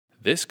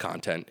This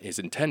content is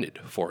intended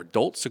for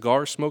adult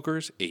cigar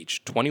smokers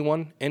aged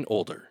 21 and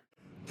older.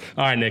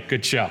 All right, Nick,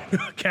 good show.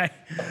 Okay.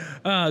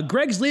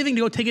 Greg's leaving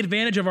to go take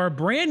advantage of our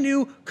brand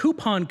new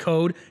coupon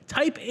code.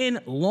 Type in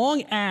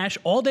Long Ash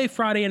all day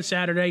Friday and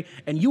Saturday,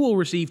 and you will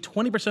receive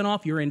 20%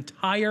 off your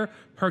entire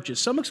purchase.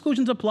 Some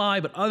exclusions apply,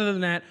 but other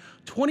than that,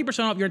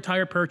 20% off your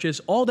entire purchase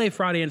all day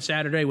Friday and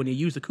Saturday when you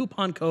use the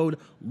coupon code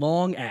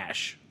Long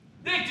Ash.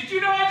 Nick, did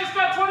you know I just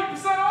got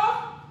 20%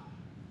 off?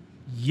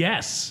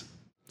 Yes.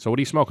 So what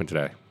are you smoking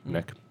today,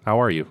 Nick? How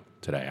are you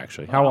today,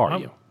 actually? How are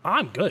you?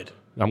 I'm good.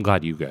 I'm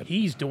glad you're good.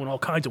 He's doing all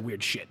kinds of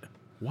weird shit.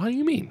 What do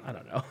you mean? I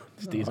don't know.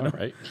 Just teasing All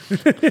him.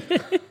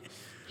 right.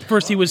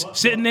 First he was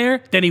sitting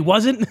there, then he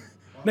wasn't.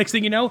 Next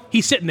thing you know,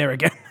 he's sitting there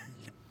again.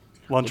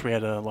 Lunch, we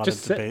had a lot Just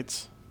of sit.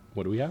 debates.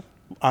 What do we have?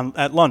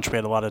 At lunch, we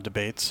had a lot of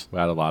debates. We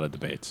had a lot of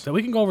debates. So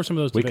we can go over some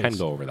of those We debates.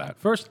 can go over that.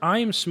 First, I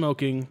am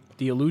smoking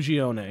the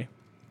Illusione,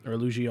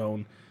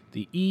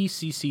 the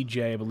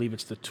ECCJ. I believe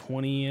it's the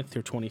 20th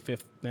or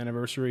 25th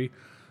anniversary.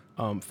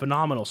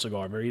 Phenomenal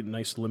cigar, very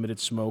nice limited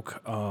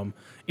smoke.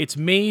 It's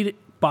made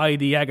by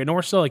the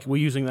Aganorsa, like we're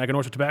using the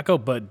Aganorsa tobacco,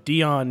 but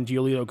Dion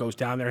Giolito goes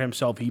down there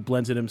himself. He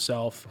blends it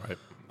himself.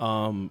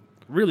 Right.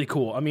 Really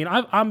cool. I mean,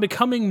 I'm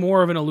becoming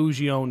more of an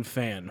Illusione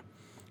fan,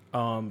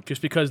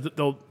 just because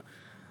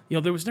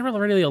there was never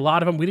really a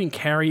lot of them. We didn't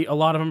carry a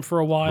lot of them for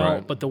a while,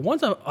 Right. but the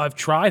ones I've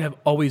tried have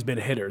always been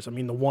hitters. I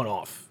mean, the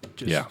one-off,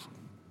 just Yeah.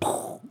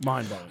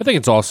 mind-blowing. I think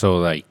it's also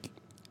like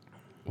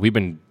we've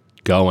been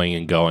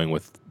going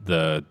with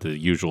the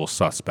usual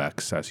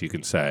suspects, as you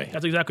can say.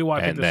 That's exactly why I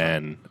picked And this up.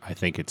 then I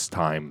think it's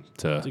time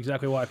to That's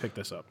exactly why I picked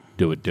this up.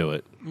 do it.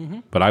 Mm-hmm.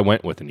 But I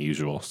went with an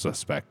usual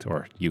suspect,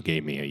 or you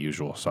gave me a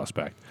usual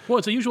suspect. Well,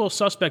 it's a usual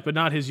suspect, but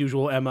not his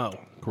usual MO.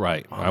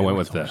 Right. I went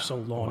with I'm the so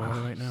low on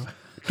it right now.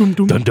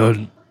 dun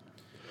dun.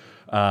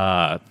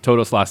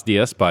 Todos Las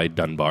Dias by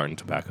Dunbar and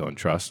Tobacco and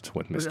Trust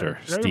with Mr.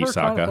 Is that Steve your first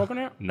time Saka. smoking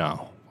it?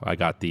 No, I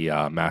got the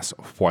Mas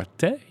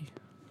Fuerte.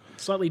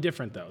 Slightly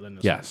different, though, than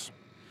this. Yes. one.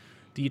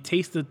 Do you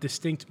taste the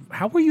distinct...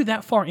 How were you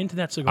that far into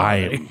that cigar? I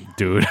already? am,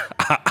 dude.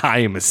 I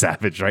am a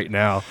savage right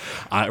now.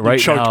 Right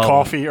Choked now,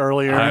 coffee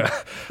earlier.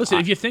 Listen,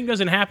 if your thing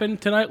doesn't happen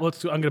tonight, I'm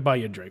going to buy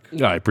you a drink.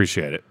 I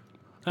appreciate it.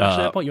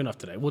 Actually, I bought you enough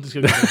today. We'll just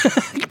go get a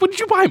drink. What did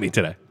you buy me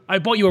today? I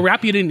bought you a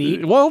wrap you didn't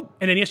eat, Well,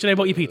 and then yesterday I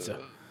bought you pizza.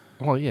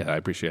 yeah, I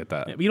appreciate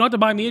that. You don't have to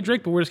buy me a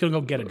drink, but we're just going to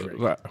go get a drink.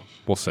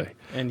 We'll see.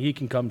 And he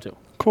can come too.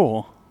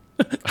 Cool.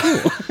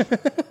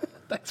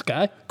 Thanks,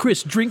 guy.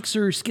 Chris, drinks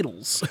or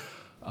Skittles?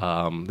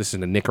 This is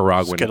the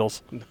Nicaraguan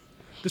Skittles.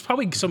 There's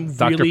probably some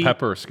Dr. really...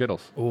 Pepper or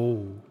Skittles.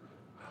 Oh.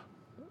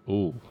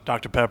 Ooh.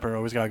 Dr. Pepper.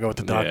 Always got to go with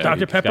the doctor. Yeah. Dr.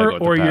 you gotta Pepper go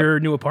with the or Pep. your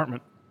new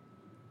apartment?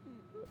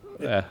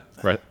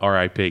 Right.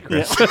 R.I.P.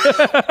 Chris.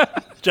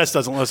 Jess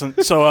doesn't listen.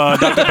 So,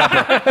 Dr.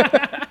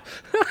 Pepper.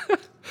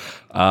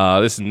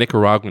 This is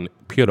Nicaraguan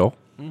Puro,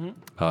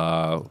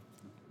 Mm-hmm.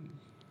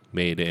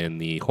 made in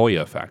the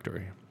Hoya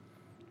factory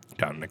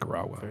down in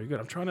Nicaragua. Very good.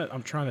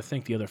 I'm trying to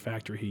think the other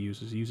factory he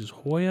uses. He uses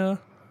Hoya.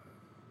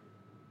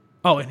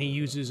 Oh, and he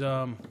uses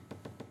Not.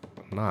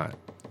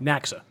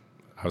 Naxa.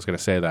 I was going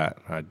to say that.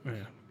 Yeah.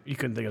 You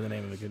couldn't think of the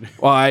name of it.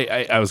 Well,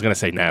 I was going to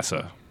say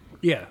NASA.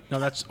 Yeah. No,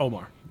 that's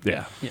Omar.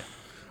 Yeah. Yeah.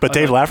 But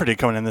Dave Lafferty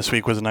coming in this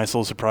week was a nice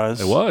little surprise.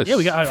 It was. Yeah,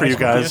 we got For I you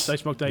smoked guys. I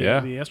smoked that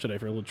Yeah. yesterday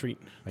for a little treat.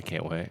 I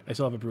can't wait. I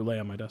still have a brulee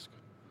on my desk.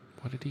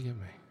 What did he give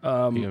me?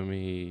 He gave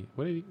me,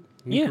 what did he?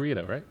 Yeah.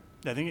 Burrito, right?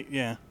 I think,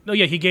 yeah. No,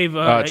 yeah, he gave.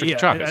 Chicken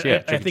chocolates, yeah, I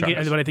chicken think,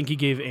 chocolates. but I think he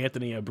gave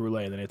Anthony a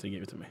brulee, and then Anthony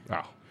gave it to me.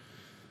 Oh.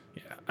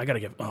 Yeah, I gotta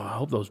give. Oh, I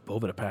hope those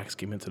Bovida packs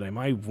came in today.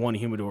 My one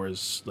humidor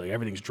is like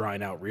everything's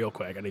drying out real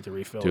quick. I need to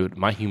refill. Dude,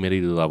 my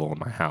humidity level in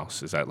my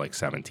house is at like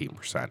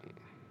 17%.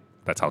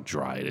 That's how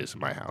dry it is in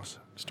my house.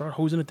 Start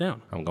hosing it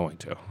down. I'm going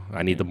to.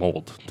 I need the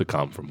mold to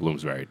come from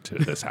Bloomsbury to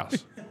this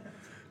house.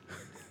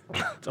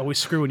 It's always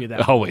screwing you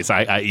that. Always.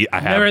 I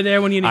have. Never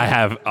there when you need I it.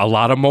 have a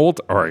lot of mold,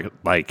 or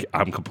like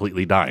I'm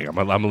completely dying.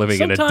 I'm living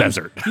in a Sometimes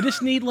desert. You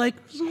just need like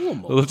just a little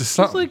more. Just Just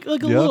something.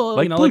 like a Yeah. little,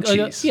 Like you know, blue like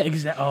a- cheese. yeah,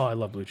 exactly. Oh, I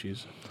love blue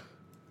cheese.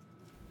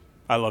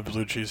 I love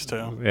blue cheese,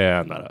 too.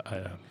 Yeah,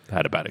 I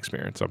had a bad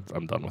experience.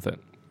 I'm done with it.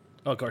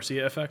 Oh,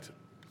 Garcia effect.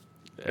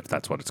 If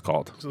that's what it's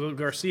called. So the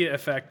Garcia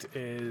effect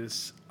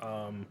is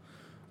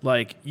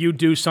like you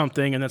do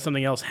something and then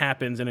something else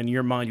happens, and in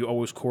your mind you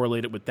always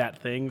correlate it with that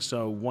thing.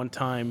 So one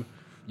time,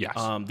 Yes.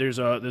 there's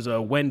a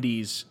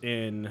Wendy's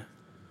in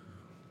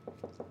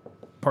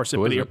Parsippany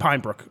Who is or it? Pine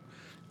Brook,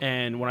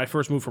 and when I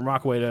first moved from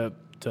Rockaway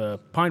to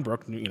Pine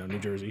Brook, New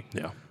Jersey,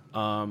 Yeah.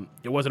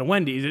 it wasn't a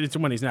Wendy's. It's a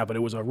Wendy's now, but it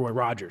was a Roy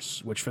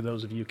Rogers. Which, for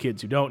those of you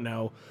kids who don't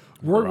know,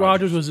 Roy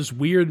Rogers was this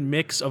weird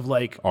mix of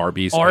like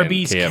Arby's and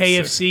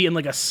KFC, and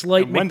like a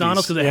slight And Wendy's,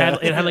 McDonald's because yeah.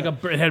 it had like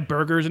it had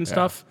burgers and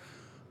stuff.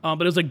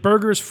 But it was like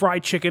burgers,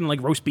 fried chicken,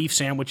 like roast beef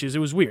sandwiches. It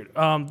was weird.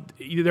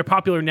 They're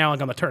popular now,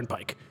 like on the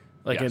Turnpike,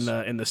 like Yes.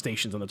 in the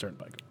stations on the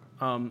Turnpike.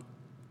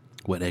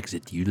 What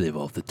exit do you live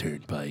off the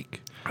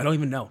turnpike? I don't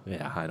even know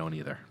Yeah, I don't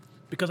either.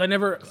 because I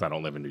never. 'Cause I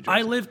don't live in New Jersey.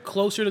 I live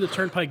closer to the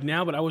Turnpike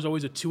now, but I was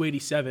always a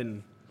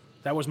 287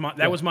 That was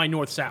my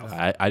north-south.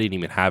 I didn't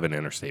even have an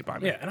interstate by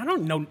me. Yeah, and I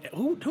don't know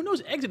who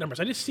knows exit numbers.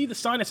 I just see the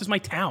sign that says my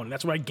town, and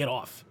that's where I get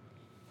off.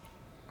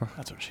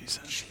 That's what she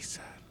said. She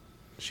said.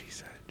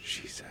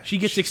 She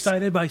gets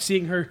excited by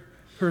seeing her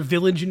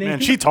village name. Man,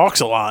 she talks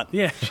a lot.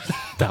 Yeah.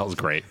 That was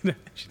great.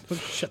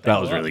 Shut That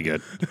was really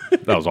good.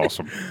 That was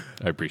awesome.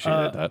 I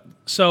appreciated that.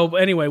 So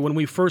anyway, when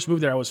we first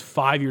moved there, I was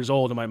 5 years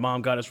old, and my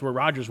mom got us Roy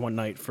Rogers one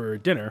night for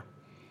dinner.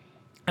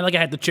 And I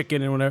had the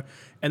chicken and whatever,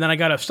 and then I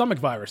got a stomach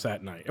virus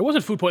that night. It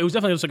wasn't food poisoning. It was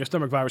definitely just like a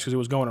stomach virus because it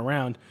was going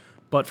around.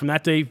 But from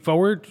that day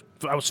forward,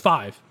 I was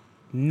 5.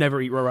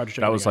 Never eat Roy Rogers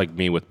chicken. That was again. like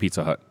me with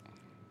Pizza Hut.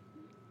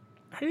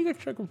 How do you get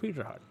chicken from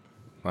Pizza Hut?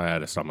 I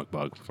had a stomach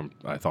bug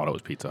I thought it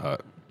was Pizza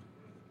Hut.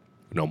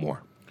 No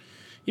more.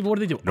 Yeah, but what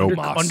do they do? No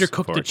moss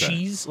Undercook for the a day.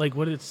 cheese? Like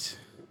what it's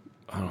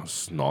I don't know.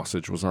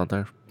 Sausage was on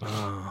there.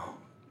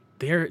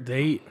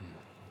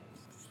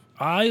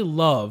 I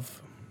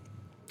love,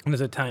 and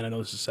as Italian, I know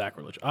this is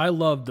sacrilege. I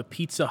love the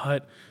Pizza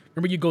Hut.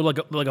 Remember, you go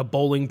to like a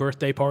bowling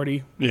birthday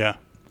party, Yeah.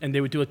 and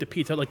they would do like the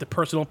Pizza Hut, like the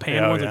personal pan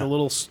Yeah, ones, yeah.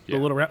 like the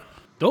little wrap.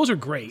 Those are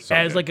great. So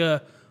as good. like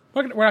a,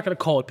 we're not going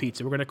to call it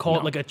pizza. We're going to call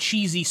it like a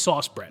cheesy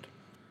sauce bread.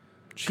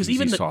 Because Cheesy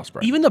even sauce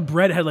bread. even the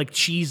bread had like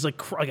cheese, like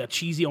a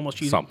cheesy, almost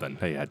cheesy. Something.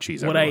 They had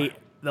cheese What everywhere.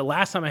 the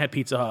last time I had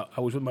Pizza Hut,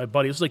 I was with my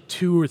buddy. This was like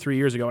 2 or 3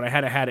 years ago, and I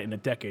hadn't had it in a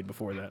decade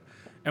before that.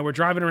 And we're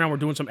driving around, we're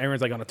doing some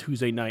errands like on a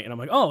Tuesday night, and I'm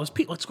like, oh,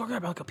 let's go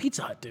grab like a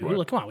Pizza Hut, dude. Right. We're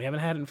like, come on, we haven't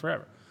had it in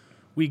forever.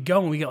 We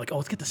go and we get like, oh,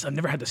 let's get this. I've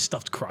never had the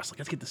stuffed crust. Like,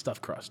 let's get the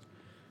stuffed crust.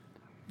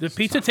 The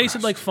pizza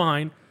tasted like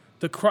fine.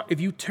 If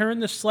you turn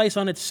the slice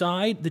on its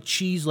side, the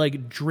cheese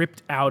like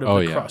dripped out of Oh,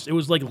 the yeah. crust. It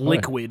was like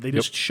liquid. They Yep.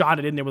 just shot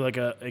it in there with like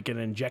an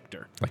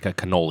injector. Like a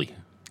cannoli.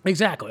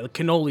 Exactly, like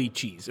cannoli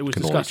cheese. It was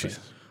Cannoli disgusting. cheese.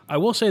 I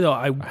will say though,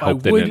 I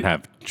Hope they would. didn't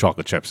have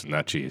chocolate chips in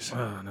that cheese.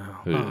 Oh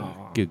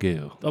no. Goo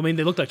goo. I mean,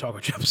 they looked like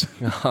chocolate chips.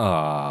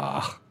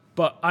 Ah.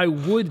 But I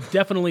would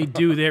definitely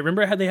do that.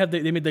 Remember how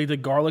they made the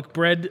garlic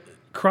bread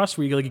crust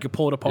where you could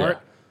pull it apart?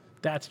 Yeah.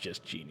 That's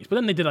just genius. But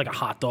then they did like a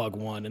hot dog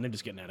one, and they're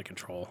just getting out of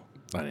control.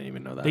 I didn't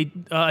even know that. They,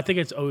 I think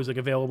it's always like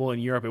available in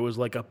Europe. It was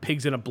like a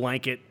pigs in a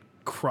blanket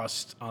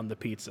crust on the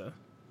pizza.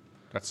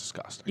 That's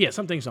disgusting. Yeah,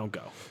 some things don't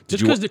go.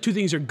 Just you because wa- the two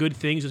things are good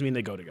things doesn't mean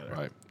they go together.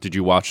 Right. Did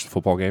you watch the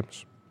football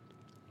games?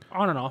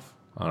 On and off.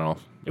 I don't know.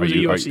 It was a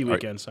UFC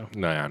weekend, so.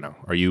 No, I know.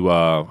 Are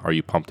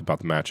you pumped about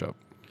the matchup?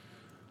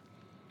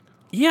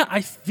 Yeah,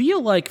 I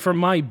feel like for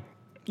my,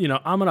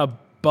 I'm an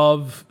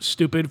above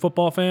stupid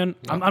football fan.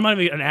 I'm not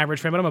even an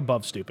average fan, but I'm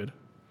above stupid.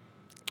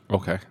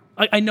 Okay.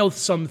 I know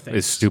some things.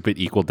 Is stupid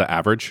equal to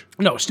average?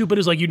 No, stupid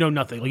is like you know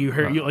nothing. Like you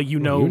heard, you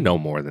know. You know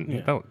more than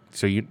you don't.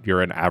 So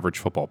you're an average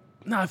football.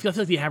 No, I feel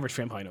like the average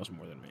fan probably knows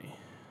more than me.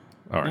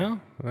 All right. No?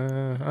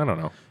 I don't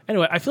know.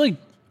 Anyway, I feel like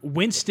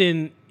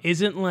Winston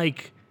isn't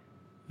like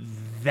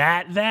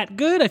that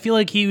good. I feel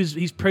like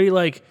he's pretty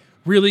like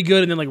really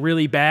good and then like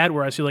really bad.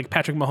 Where I feel like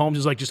Patrick Mahomes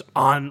is like just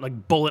on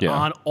like bullet Yeah.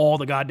 on all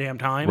the goddamn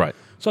time. Right.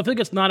 So I feel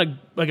like it's not a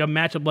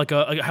matchup like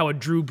how a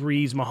Drew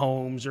Brees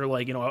Mahomes or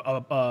like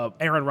a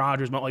Aaron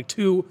Rodgers, but like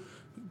two.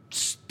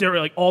 They're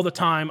like all the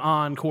time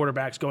on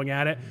quarterbacks going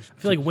at it. I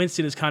feel like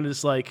Winston is kind of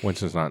just like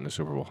Winston's not in the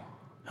Super Bowl.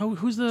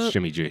 who's the It's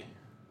Jimmy G.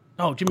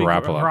 Jimmy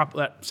Garoppolo.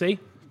 Garoppolo. See,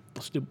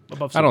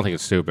 above. I don't think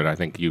it's stupid. I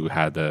think you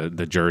had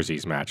the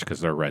jerseys match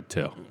because they're red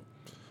too.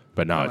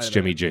 But no, it's have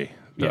Jimmy G,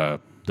 Yeah.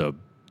 the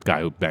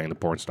guy who banged the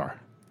porn star.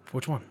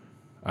 Which one?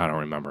 I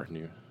don't remember.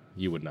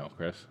 You would know,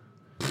 Chris.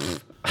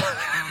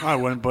 I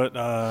wouldn't, but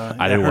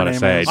I didn't want to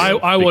say.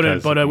 I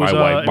wouldn't, but it was,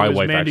 my it was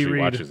wife Mandy actually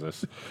Reid. watches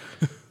this.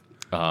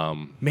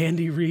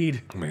 Mandy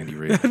Reid. Mandy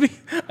Reid.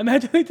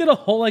 Imagine they did a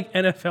whole like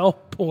NFL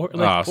porn.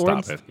 Like,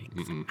 porn Stop it.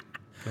 Mm-mm.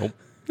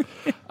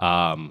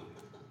 Nope.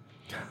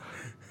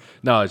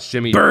 No, it's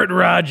Jimmy. Bird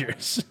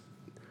Rogers.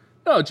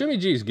 No, Jimmy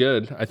G's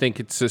good. I think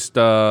it's just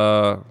they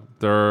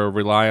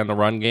rely on the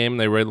run game.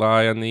 They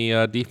rely on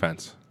the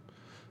defense.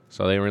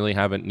 So they really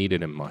haven't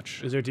needed him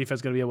much. Is their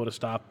defense going to be able to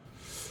stop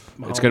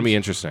Mahomes? It's going to be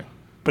interesting.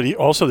 But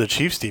also the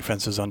Chiefs'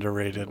 defense is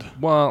underrated.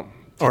 Well,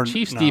 the Or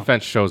Chiefs' no.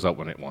 defense shows up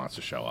when it wants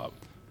to show up.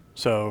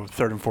 So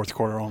third and fourth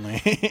quarter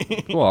only.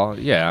 Well,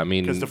 yeah, I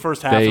mean, Because the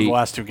first half of the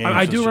last two games.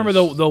 I do was remember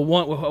just- the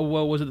one.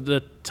 What was it?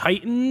 The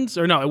Titans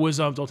or no? It was.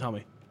 Don't tell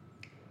me.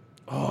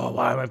 Oh,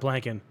 why am I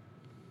blanking?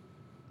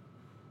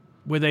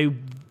 Were they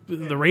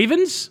the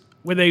Ravens?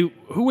 Were they?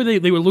 Who were they?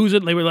 They were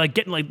losing. They were like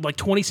getting like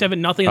 27-0,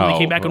 and then they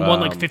came back and won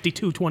like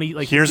 52-20.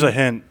 Like Here's a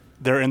hint: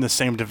 they're in the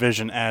same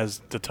division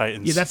as the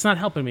Titans. yeah, that's not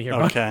helping me here.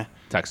 bud. okay.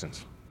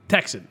 Texans.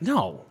 Texans.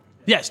 No.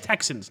 Yes,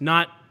 Texans,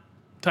 not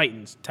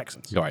Titans.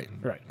 Texans. Right.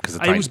 Right. Because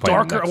the It Titans was play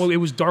them darker. next. Well, it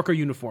was darker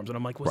uniforms, and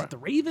I'm like, was Right. it the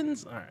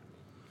Ravens? All right.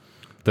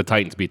 The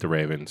Titans beat the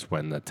Ravens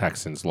when the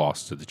Texans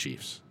lost to the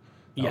Chiefs.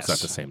 That Yes. was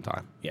at the same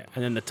time. Yeah,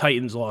 and then the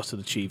Titans lost to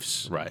the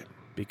Chiefs Right.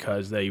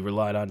 because they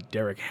relied on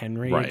Derrick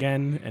Henry Right.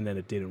 again, and then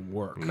it didn't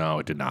work. No,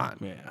 it did not.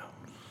 Yeah.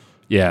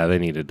 Yeah, they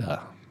needed.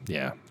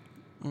 Yeah.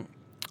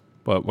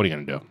 But what are you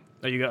gonna do?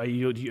 Do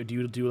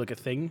you do like a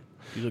thing?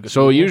 Do you like a So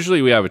Super Bowl?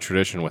 usually we have a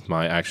tradition with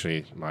my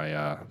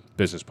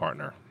business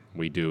partner.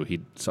 We do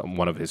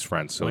one of his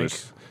friends. So Mike?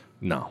 there's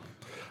no.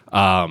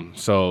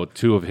 So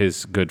two of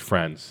his good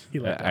friends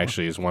liked that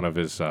actually is one of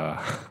his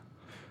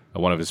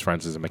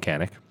friends is a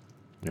mechanic,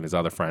 and his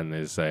other friend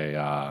is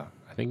I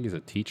think he's a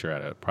teacher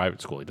at a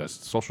private school. He does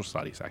social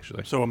studies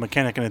actually. So a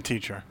mechanic and a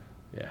teacher.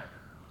 Yeah.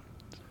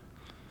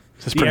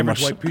 That's The pretty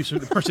average much.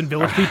 white person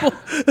village people.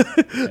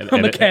 A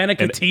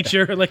mechanic, a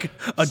teacher, like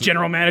a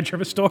general manager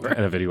of a store.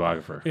 And a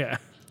videographer. Yeah.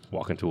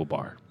 Walk into a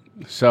bar.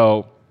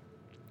 So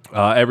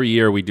every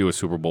year we do a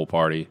Super Bowl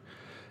party,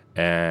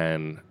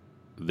 and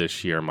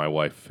this year my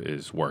wife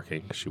is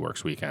working. She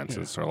works weekends.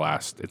 It's her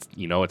last. It's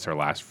her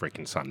last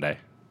freaking Sunday,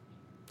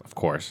 of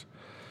course.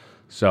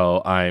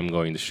 So I'm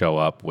going to show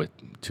up with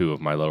two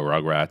of my little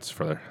Rugrats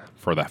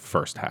for that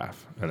first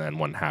half, and then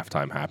when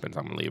halftime happens,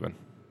 I'm leaving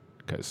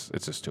because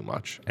it's just too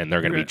much, and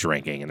they're going to be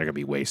drinking and they're going to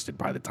be wasted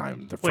by the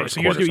time the Wait, first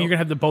so you're quarter's going over. to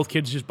have the both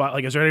kids just buy,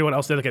 like, is there anyone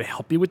else there that can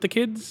help you with the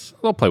kids?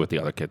 They'll play with the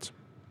other kids.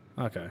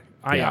 Okay.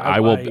 I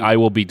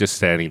will be just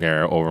standing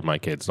there over my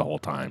kids the whole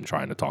time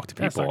trying to talk to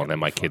That's people, not and then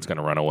gonna my be kid's going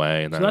to run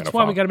away, and then So I'm that's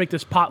gonna why we got to make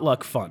this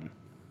potluck fun.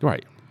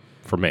 right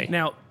for me.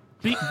 Now,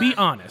 be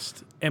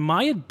honest. Am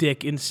I a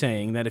dick in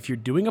saying that if you're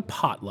doing a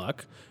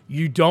potluck,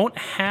 you don't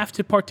have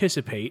to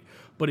participate,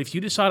 but if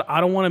you decide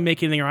I don't want to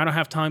make anything or I don't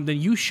have time, then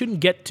you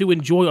shouldn't get to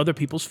enjoy other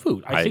people's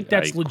food. I think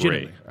that's agree.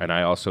 legitimate. And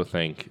I also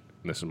think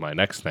this is my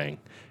next thing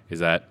is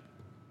that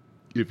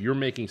if you're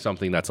making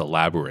something that's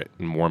elaborate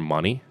and more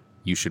money,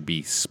 you should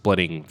be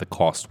splitting the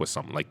cost with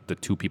someone. Like the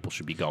two people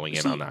should be going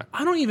in on that.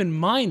 I don't even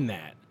mind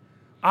that.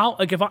 I'll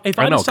like if I I know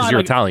because decide, you're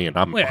like, Italian.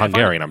 I'm yeah, if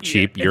Hungarian. I- I'm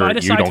cheap. If I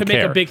decide you don't to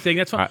make care. a big thing,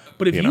 that's fine.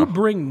 But if you you know.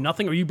 bring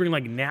nothing, or you bring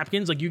like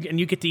napkins, like you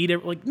get to eat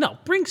it, like no,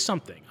 bring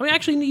something. I mean,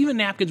 actually, even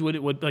napkins would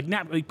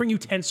like bring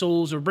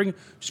utensils or bring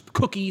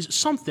cookies,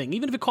 something,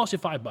 even if it costs you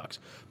 $5.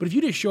 But if you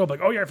just show up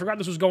like, oh yeah, I forgot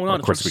this was going on,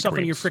 and start Krispy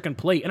stuffing your Kremes. freaking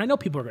plate, and I know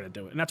people are going to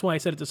do it, and that's why I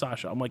said it to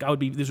Sasha. I'm like, I would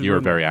be. This would You were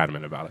ruin very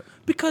adamant about it.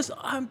 because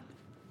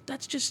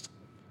that's just.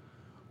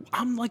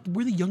 I'm like,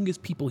 we're the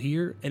youngest people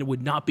here, and it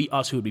would not be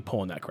us who would be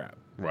pulling that crap.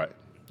 Right.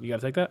 You got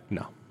to take that.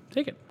 No.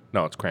 Take it.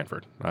 No, it's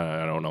Cranford.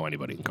 I don't know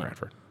anybody in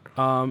Cranford.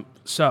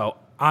 So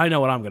I know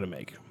what I'm going to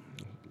make,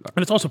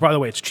 and it's also, by the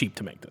way, it's cheap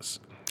to make this.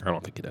 I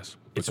don't think it is.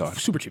 But It's go ahead.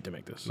 super cheap to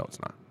make this. No, it's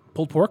not.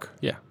 Pulled pork.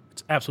 Yeah.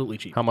 It's absolutely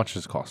cheap. How much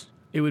does it cost?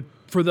 It would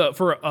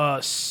for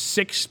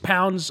 6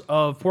 pounds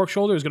of pork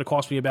shoulder is going to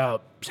cost me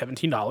about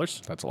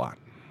 $17. That's a lot.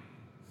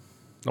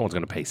 No one's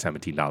going to pay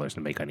 $17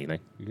 to make anything.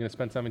 You're going to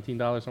spend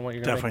 $17 on what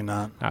you're going to Definitely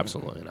not.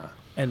 Absolutely not.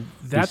 And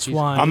that's He's-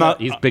 why I'm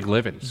not- He's big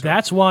living. So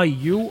That's why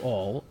you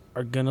all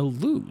are going to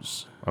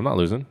lose. I'm not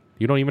losing.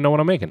 You don't even know what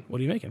I'm making. What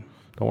are you making?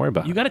 Don't worry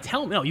about You it. got to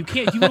tell me. No, you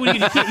can't. You can't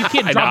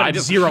I know. drop it I at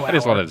just, 0 I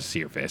just hour. wanted to see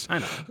your face. I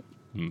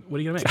know. What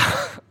are you going to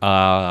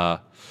make?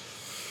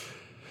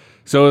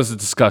 So it was a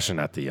discussion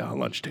at the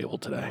lunch table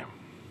today.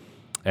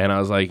 And I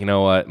was like, you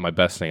know what? My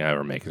best thing I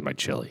ever make is my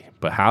chili.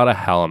 But how the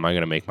hell am I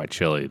going to make my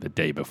chili the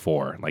day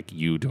before? Like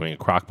you doing a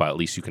crock pot, at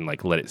least you can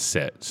like let it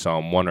sit. So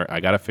I'm wondering, I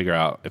got to figure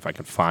out if I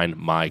can find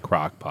my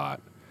crock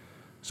pot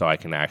so I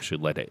can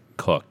actually let it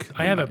cook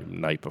the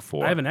night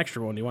before. I have an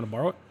extra one. Do you want to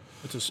borrow it?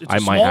 It's I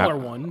a might smaller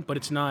have- one, but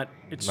it's not.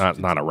 It's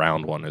not a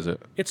round one, is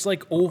it? It's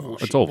like oval.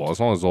 It's oval, as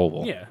long as it's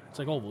oval. Yeah, it's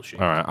like oval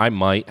shape. All right, I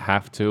might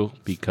have to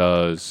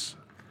because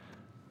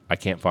I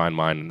can't find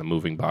mine in the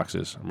moving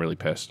boxes. I'm really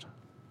pissed.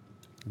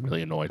 I'm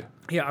really annoyed.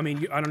 Yeah, I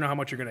mean, I don't know how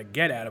much you're gonna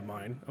get out of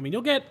mine. I mean,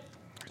 you'll get.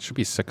 It should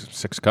be six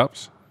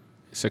cups,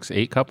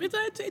 8 cup.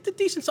 It's a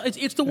decent size.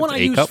 It's the one I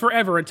 8 used cup?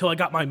 forever until I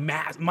got my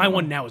My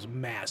one now is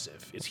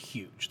massive. It's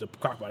huge. The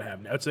crock pot I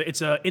have now. It's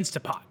a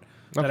Instapot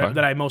Okay.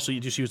 that I mostly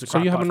just use the. So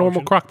Crock you have pot a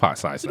normal function. crock pot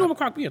size. It's a then. normal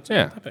crock. Yeah, it's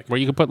Yeah, not that big. where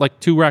you can put like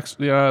 2 racks,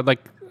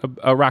 like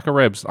a rack of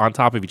ribs on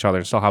top of each other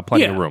and still have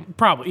plenty Yeah, of room.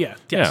 probably. Yeah.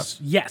 Yes.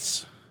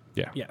 Yes.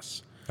 Yeah,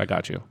 Yes. I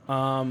got you.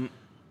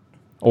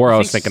 Or I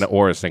was think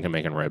thinking of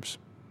making ribs.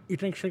 You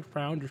think 6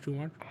 pounds is too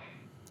much?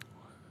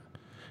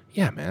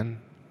 Yeah, man.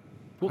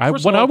 Well,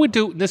 first What of I all- would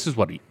do. This is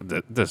what I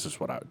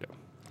would do.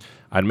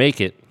 I'd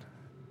make it,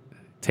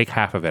 take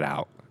half of it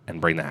out,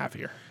 and bring the half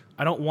here.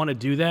 I don't want to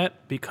do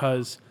that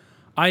because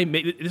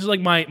this is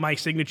like my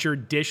signature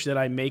dish that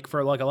I make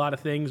for like a lot of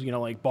things,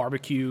 like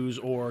barbecues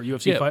or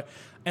UFC Yeah. fight.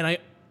 And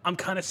I'm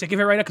kind of sick of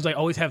it right now because I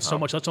always have so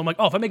much left. So I'm like,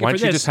 if I make it Why for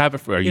don't you this, just have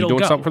it? Are you it'll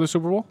doing go. something for the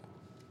Super Bowl?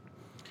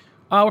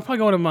 We're probably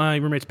going to my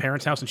roommate's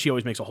parents' house, and she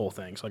always makes a whole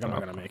thing. So like, I'm not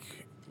gonna make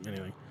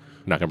anything.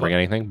 Not gonna bring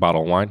anything.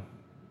 Bottle of wine,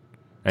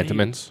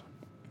 Entenmann's,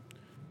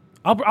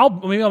 I'll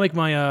make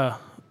my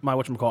my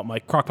whatchamacallit, my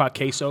crockpot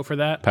queso for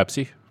that.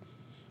 Pepsi.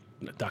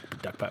 Duck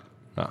pep.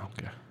 Oh,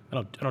 okay. I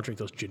don't drink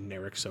those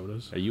generic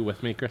sodas. Are you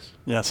with me, Chris?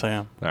 Yes, I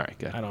am. All right,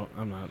 good.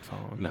 I'm not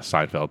following. No,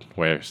 Seinfeld,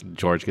 where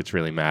George gets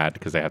really mad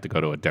because they have to go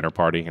to a dinner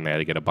party and they had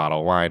to get a bottle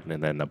of wine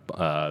and then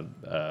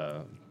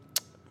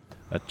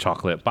a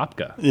chocolate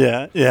babka.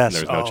 Yeah, yes.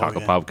 There was no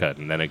chocolate babka,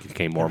 and then it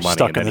became more money.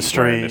 stuck And then in the he's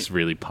wearing street. this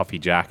really puffy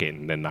jacket,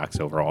 and then knocks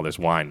over all this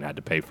wine and had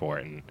to pay for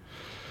it. And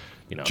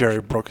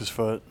Jerry broke his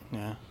foot.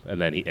 Yeah. and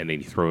then he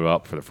threw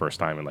up for the first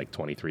time in like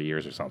 23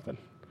 years or something,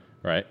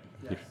 right?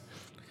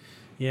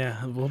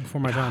 Yeah, well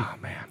before my time.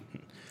 Oh man,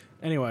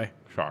 Anyway,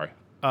 sorry.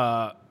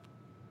 yeah,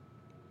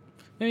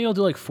 Maybe I'll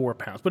do like 4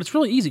 pounds. But it's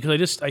really easy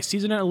because I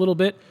season it a little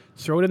bit,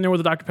 throw it in there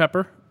with a Dr.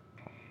 Pepper.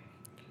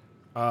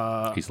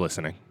 He's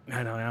listening.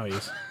 I know, now he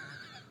is.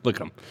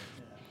 Look at him.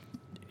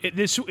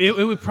 It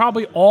would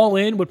probably, all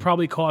in, would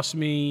probably cost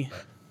me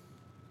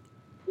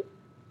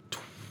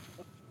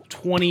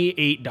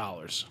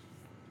 $28.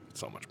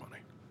 So much money.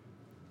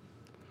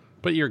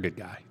 But you're a good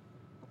guy.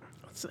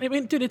 I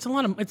mean, dude, it's a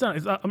lot of.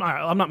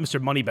 I'm not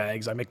Mr.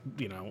 Moneybags. I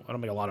don't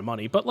make a lot of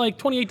money, but like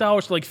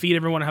 $28 to like feed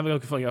everyone and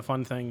have like a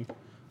fun thing.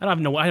 I have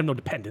no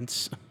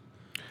dependents.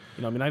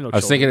 I mean, I have no. I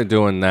was thinking of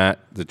doing that.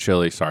 The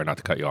chili. Sorry, not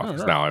to cut you off.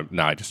 'Cause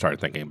now I just started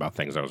thinking about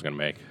things I was going to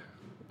make.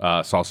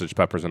 Sausage,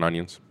 peppers, and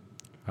onions.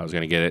 I was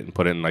going to get it and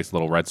put it in a nice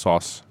little red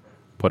sauce.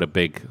 Put a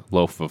big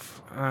loaf of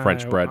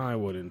French bread. I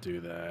wouldn't do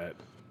that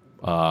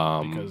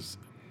because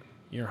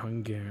you're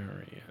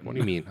Hungarian. What do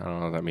you mean? I don't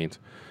know what that means.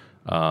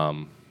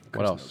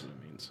 What else?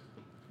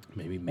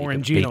 Maybe make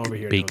Orangino a over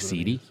here. baked knows what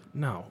it ziti. means.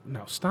 No,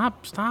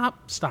 stop.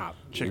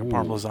 Chicken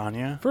parm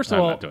lasagna. First of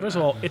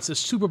all, it's a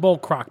Super Bowl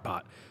crock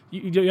pot.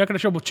 You're not going to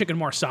show up with chicken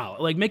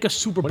marsala. Like, make a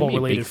Super What do Bowl you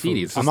mean, related baked food.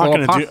 ziti? It's I'm just not a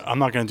little gonna do. pasta. I'm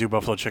not gonna do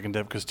buffalo chicken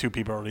dip because 2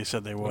 people already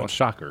said they would. Well,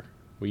 shocker.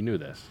 We knew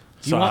this.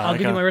 I'll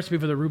give you my recipe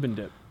for the Reuben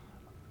dip.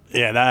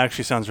 Yeah, that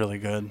actually sounds really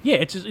good. Yeah,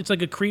 it's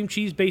like a cream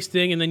cheese based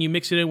thing, and then you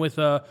mix it in with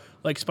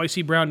like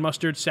spicy brown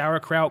mustard,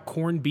 sauerkraut,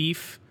 corned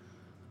beef.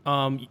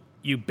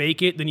 You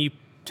bake it, then you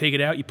take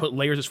it out. You put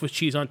layers of Swiss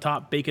cheese on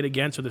top, bake it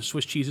again so the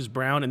Swiss cheese is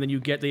brown, and then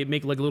they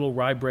make like little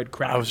rye bread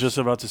crackers. I was just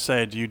about to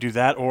say, do you do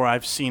that, or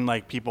I've seen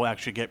like people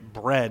actually get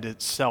bread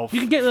itself.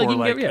 You can get for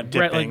bread,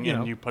 dipping, like,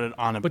 and you put it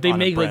on a. But they on a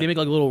make bread.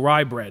 like little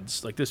rye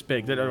breads like this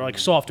big that are like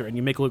softer, and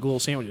you make like little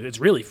sandwiches. It's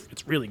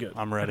really good.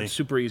 I'm ready. It's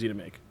super easy to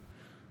make.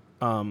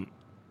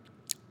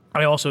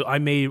 I once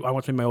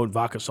made my own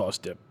vodka sauce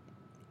dip.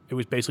 It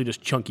was basically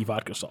just chunky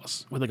vodka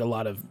sauce with like a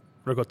lot of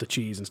ricotta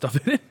cheese and stuff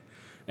in it,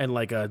 and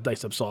like a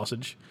diced up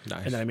sausage.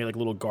 Nice. And then I made like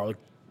little garlic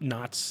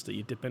knots that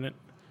you dip in it.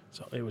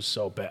 So it was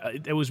so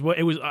bad. It was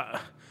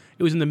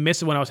in the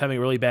midst of when I was having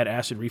a really bad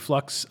acid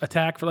reflux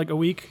attack for like a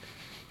week.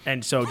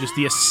 And so just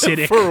the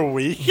acidic For a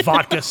week?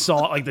 vodka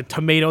salt, like the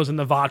tomatoes and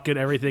the vodka and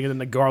everything, and then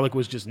the garlic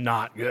was just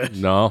not good.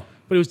 No.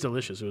 But it was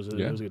delicious. It was a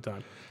good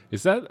time.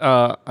 Is that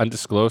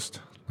undisclosed?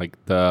 Like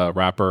the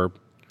rapper?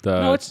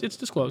 No, it's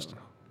disclosed.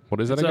 What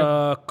is it It's again?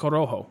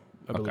 Corojo,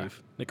 I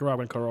believe.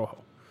 Nicaraguan Corojo.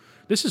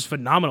 This is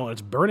phenomenal.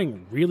 It's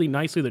burning really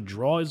nicely. The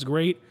draw is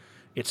great.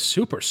 It's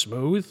super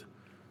smooth.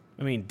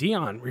 I mean,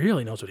 Dion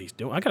really knows what he's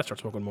doing. I got to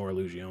start smoking more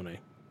Illusione.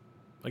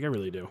 Like, I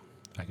really do.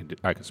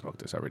 I can smoke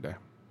this every day.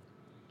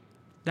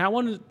 That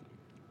one,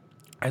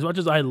 as much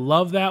as I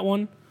love that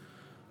one,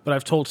 but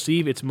I've told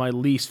Steve it's my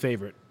least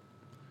favorite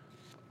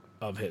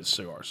of his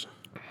cigars.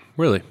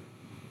 Really?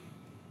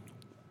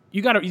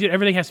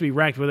 Everything has to be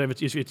ranked, whether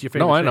it's your favorite.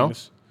 No, I know.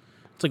 things.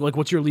 It's like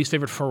what's your least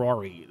favorite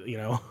Ferrari?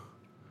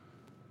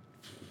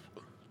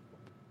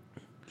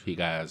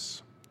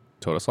 Chicas,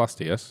 Todos los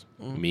Dias,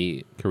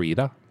 Mi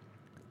Querida,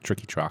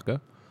 Tricky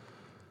Traca,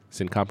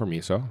 Sin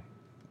Compromiso,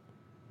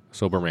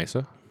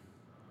 Sobremesa,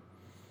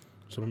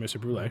 Sobremesa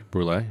Brulee,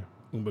 Brulee,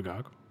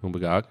 Umbagog.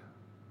 Umbagog.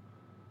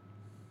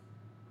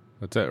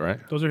 That's it, right?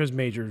 Those are his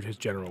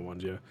general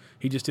ones, yeah.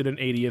 He just did an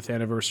 80th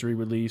anniversary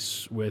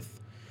release with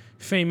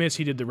Famous.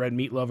 He did the Red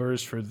Meat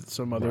Lovers for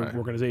some other Right.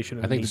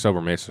 organization. I think the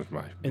Sobremesa is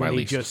my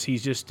least. He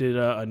just did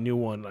a new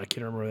one. I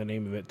can't remember the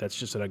name of it. That's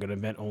just like an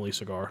event-only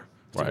cigar.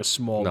 It's like a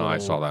small No, I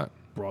little saw that.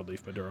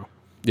 broadleaf Maduro.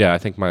 Yeah, I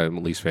think my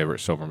least favorite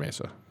is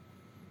Sobremesa.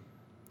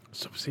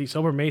 So, see,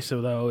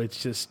 Sobremesa, though,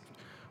 it's just...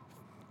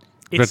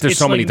 But there's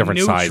so many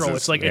different neutral. sizes.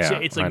 It's like Yeah,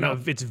 it's I like know.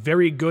 it's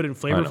very good and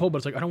know. flavorful, but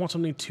it's like I don't want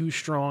something too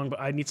strong,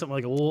 but I need something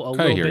like a little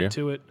hear bit you.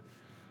 to it.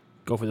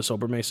 Go for the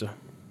Sobremesa.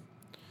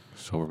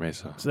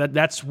 Sobremesa. So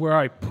that's where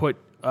I put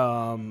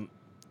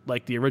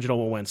like the original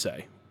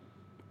Wawense.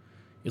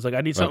 It's like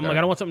I need something Okay. like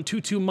I don't want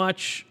something too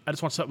much. I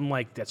just want something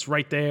like that's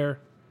right there.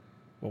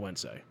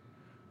 Wawense.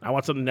 I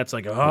want something that's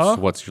like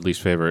What's your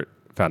least favorite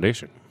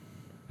foundation?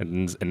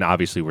 And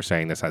obviously we're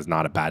saying this as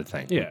not a bad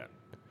thing. yeah,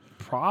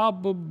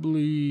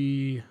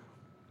 probably.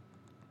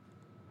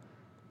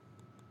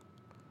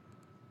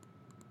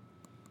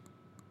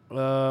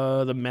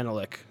 The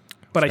Menelik,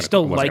 but I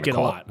still like it a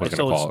lot. We're I going to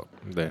still call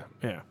it.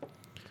 yeah.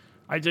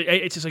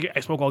 It's just like I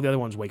smoke all the other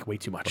ones way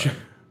too much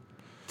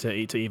to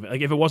even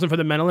like if it wasn't for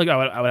the Menelik,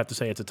 I would have to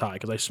say it's a tie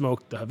because I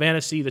smoked the Havana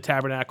Sea, the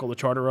Tabernacle, the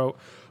Charter Oak.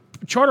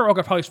 Charter Oak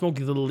I probably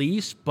smoked the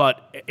least,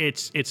 but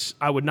it's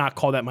I would not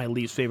call that my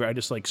least favorite. I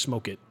just like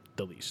smoke it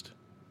the least.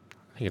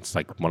 I think it's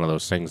like one of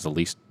those things, the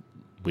least,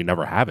 we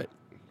never have it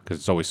because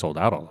it's always sold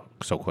out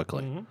so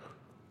quickly. Mm-hmm.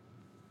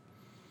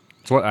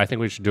 So what I think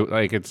we should do,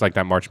 like, it's like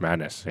that March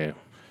Madness. Yeah.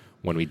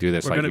 When we do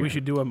this, We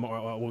should do a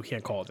more. We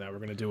can't call it that. We're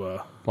gonna do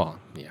a. Well,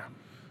 yeah.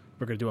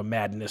 We're gonna do a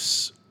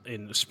madness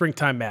in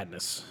springtime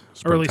madness,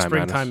 Springtime early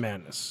springtime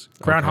madness,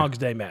 Groundhog's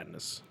Day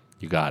madness.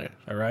 You got it.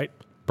 All right,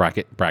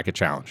 Bracket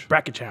challenge.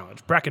 bracket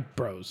challenge, bracket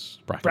bros,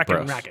 Bracket bros.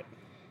 and racket.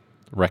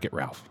 Wreck-It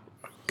Ralph.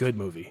 Good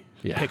movie.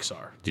 Yeah.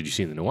 Pixar. Did you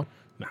see the new one?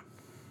 No,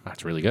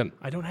 That's really good.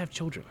 I don't have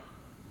children.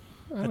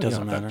 It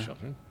doesn't matter.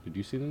 Did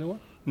you see the new one?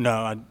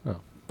 No,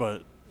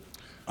 but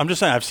I'm just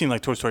saying, I've seen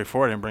like Toy Story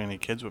 4. I didn't bring any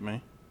kids with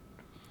me.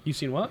 You've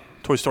seen what?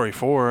 Toy Story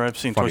 4. I've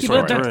seen Funny Toy story.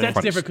 Story But 3.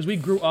 that's different because we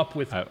grew up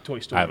with Toy I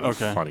Story. have a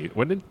Okay. funny.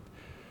 When did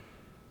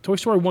Toy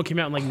Story 1 came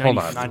out in like Hold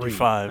on. 93.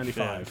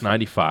 95,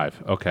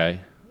 95? Okay.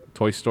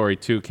 Toy Story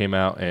 2 came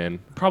out in.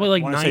 Probably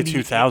like I want to say 90,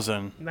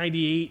 2000.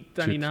 98,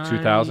 99.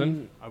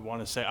 2000? I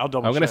want to say. I'll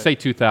double I'm going to check. say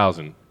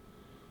 2000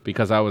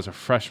 because I was a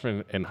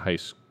freshman in high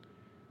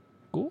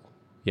school.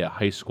 Yeah,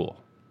 high school.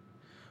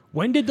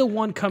 When did the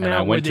one come And out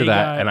I where went they to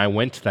that got... and I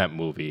went to that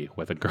movie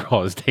with a girl I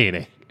was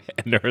dating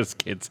and there was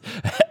kids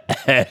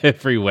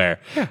everywhere.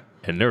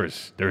 And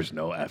there's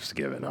no F's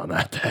given on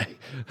that day.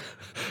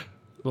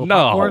 Little No.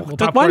 popcorn? Little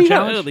Why popcorn do you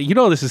challenge? you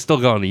know this is still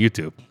going to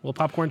YouTube. Little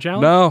popcorn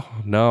challenge?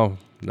 No.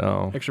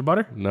 Extra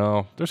butter?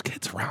 No. There's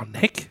kids around,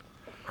 Nick.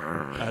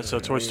 So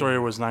Toy Story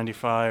was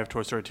 95.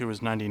 Toy Story 2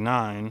 was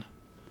 99.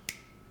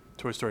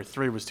 Toy Story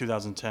 3 was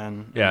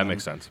 2010. Yeah, that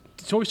makes sense.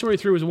 Toy Story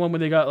 3 was the one where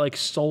they got like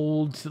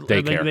sold.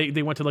 Daycare.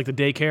 They went to like the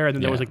daycare and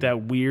then there was Yeah. like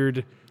that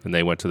weird... And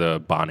they went to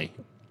the Bonnie,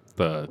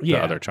 the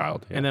other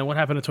child. Yeah. And then what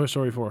happened to Toy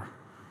Story 4?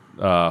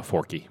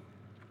 Forky.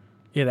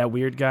 Yeah, that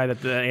weird guy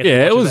that the Anthony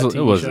Yeah, it watches was. that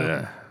It TV was.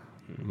 show.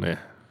 Meh.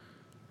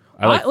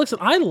 I like. Listen,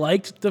 I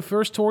liked the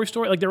first Toy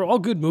Story. Like, they were all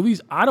good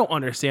movies. I don't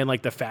understand,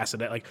 like, the facet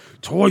that, like,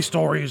 Toy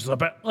Story is the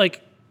best.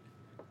 Like,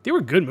 they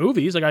were good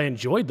movies. Like, I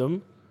enjoyed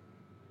them.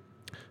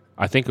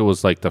 I think it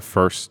was like the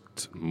first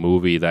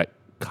movie that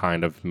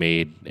kind of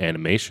made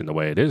animation the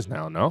way it is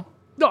now. No.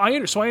 No, I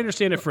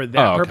understand it for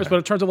that Oh, purpose. okay. But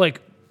in terms of,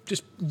 like,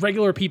 just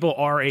regular people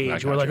our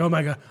age who are like, gotcha. oh,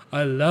 my God,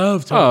 I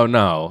love Toy Oh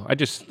no! I think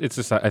it's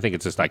just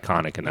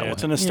iconic in that Yeah, way.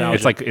 it's a nostalgia.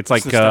 It's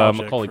like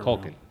nostalgic Macaulay for-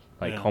 Culkin,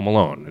 like yeah. Home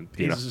Alone.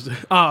 You know.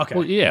 Oh, okay.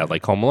 Well, yeah,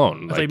 like Home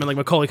Alone. I thought you meant like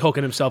Macaulay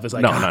Culkin himself is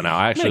like, no.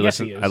 I actually guess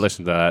he listened. is. I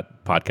listened to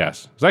that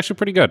podcast. It was actually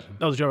pretty good.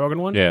 That was the Joe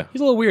Rogan one? Yeah. He's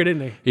a little weird,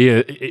 isn't he?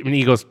 Yeah, and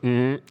he goes,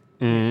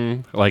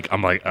 like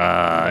I'm like,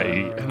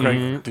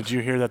 Greg, did you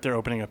hear that they're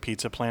opening a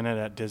Pizza Planet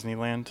at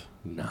Disneyland?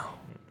 no,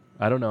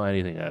 I don't know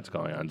anything that's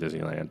going on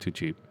Disneyland. Too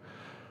cheap.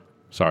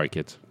 Sorry,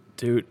 kids.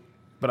 Dude,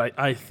 but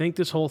I think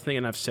this whole thing,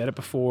 and I've said it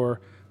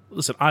before,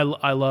 listen, I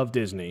love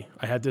Disney.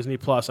 I have Disney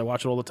Plus. I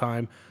watch it all the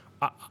time.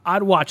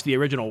 I'd watch the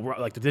original,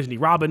 like the Disney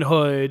Robin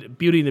Hood,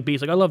 Beauty and the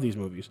Beast. Like, I love these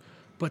movies.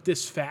 But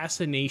this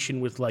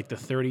fascination with, like, the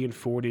 30 and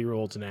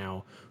 40-year-olds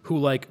now who,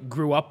 like,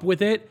 grew up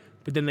with it,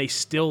 but then they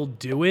still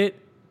do it,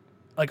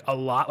 like, a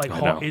lot, like,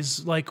 know.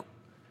 is, like,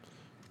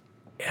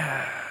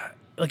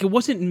 like, it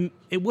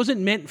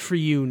wasn't meant for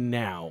you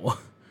now.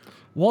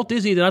 Walt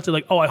Disney did not say,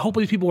 like, oh, I hope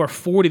these people are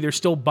 40, they're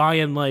still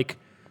buying, like,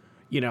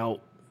 you know,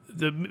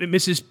 the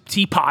Mrs.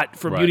 Teapot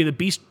from Right. Beauty and the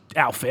Beast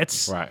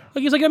outfits. Right.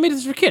 Like, he's like, I made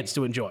this for kids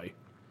to enjoy.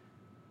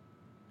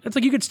 It's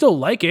like, you could still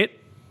like it,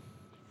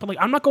 but, like,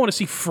 I'm not going to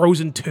see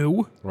Frozen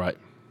 2 Right.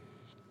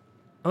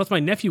 unless my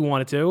nephew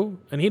wanted to,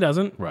 and he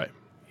doesn't. Right.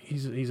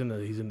 He's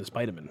into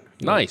Spider-Man.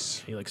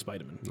 Nice. He likes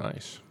Spider-Man.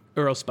 Nice.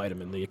 Earl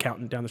Spider-Man, the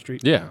accountant down the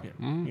street. Yeah.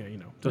 Yeah, you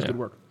know, does Yeah. good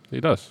work.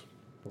 He does.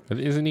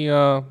 Isn't he?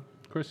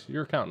 Chris,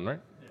 you're accountant, right?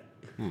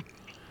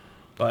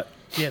 But,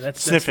 yeah,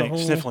 that's the whole...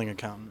 Sniffling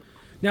accountant.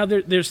 Now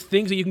there's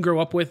things that you can grow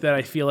up with that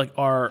I feel like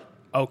are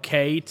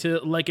okay to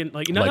like not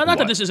Like that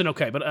what? this isn't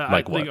okay, but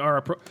Like I think what?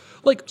 are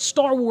like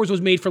Star Wars was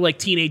made for like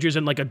teenagers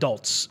and like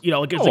adults. You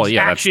know, like it's Oh, well, like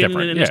yeah, that's action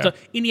different, and yeah. stuff.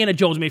 Indiana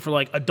Jones made for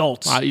like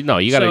adults. No,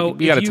 you gotta So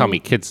you gotta if tell me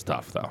kid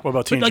stuff though. What about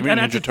But Teenage like, and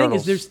Mutant that's Ninja the thing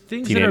Turtles? is there's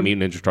things that Teenage are.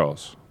 Mutant Ninja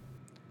Turtles.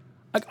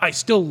 Like, I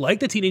still like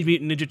the Teenage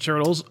Mutant Ninja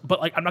Turtles, but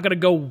like I'm not gonna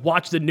go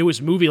watch the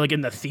newest movie like in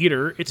the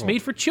theater. It's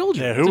made for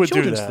children. yeah, It's who a would do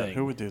children's that? thing.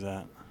 Who would do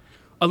that?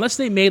 Unless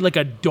they made like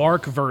a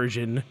dark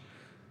version.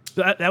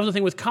 That was the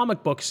thing with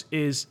comic books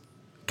is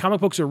comic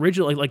books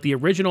originally like the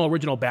original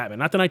Batman,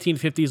 not the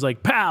 1950s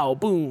like pow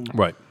boom,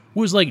 Right.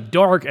 was like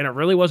dark and it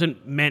really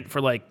wasn't meant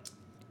for like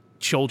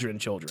children,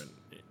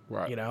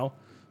 Right. you know.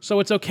 So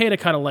it's okay to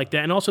kind of like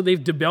that, and also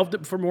they've developed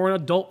it for more an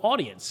adult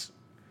audience.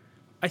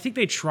 I think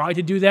they try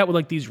to do that with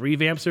like these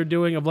revamps they're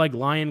doing of like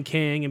Lion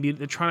King, and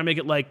they're trying to make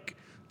it like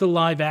the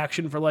live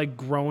action for like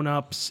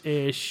grown-ups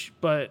ish,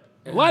 but.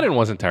 Aladdin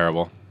wasn't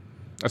terrible.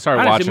 I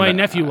started Honestly, watching my it.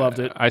 nephew loved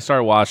it. I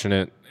started watching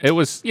it. It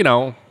was,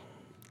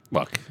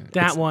 look.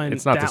 That one,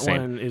 It's not the that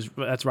same.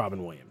 one that's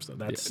Robin Williams. Though.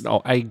 That's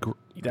No, I'm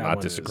that not one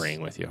disagreeing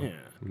is- with you. Yeah.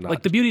 I'm not-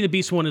 Like the Beauty and the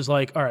Beast one is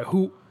like, all right,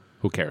 who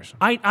who cares?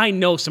 I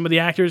know some of the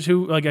actors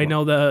who like I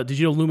know the. Did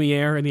you know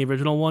Lumiere in the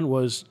original one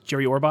was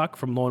Jerry Orbach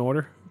from Law and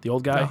Order, the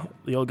old guy,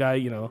 the old guy,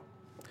 you know,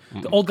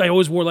 the old guy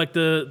always wore like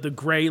the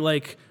gray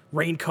like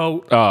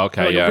raincoat. Oh,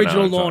 okay, Like yeah, I know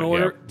original what Law you're and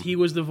talking- Order. He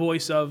was the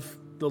voice of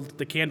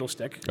the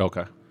candlestick.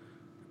 Okay. What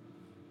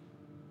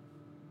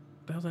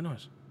the hell's that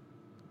noise?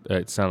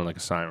 It sounded like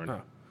a siren.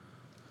 Oh.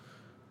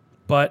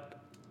 But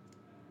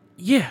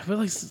yeah, but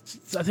like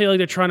I feel like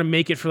they're trying to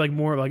make it for like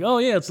more like, oh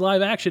yeah, it's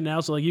live action now,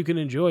 so like you can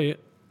enjoy it.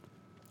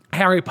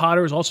 Harry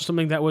Potter is also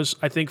something that was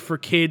I think for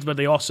kids, but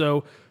they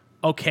also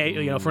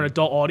you know, for an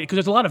adult audience because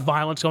there's a lot of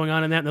violence going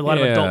on in that and a lot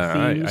of adult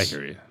themes. I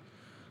hear you.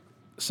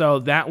 So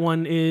that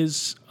one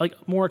is like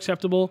more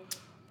acceptable,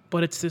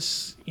 but it's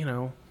this, you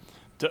know,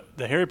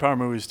 The Harry Potter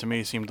movies to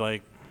me seemed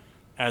like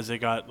as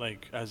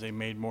they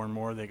made more and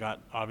more, they got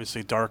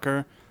obviously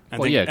darker. And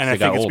Well, yeah, 'cause they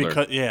got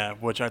older.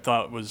 which I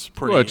thought was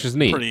pretty, Which is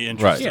neat. pretty Right.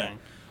 interesting. Yeah.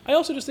 I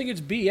also just think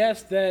it's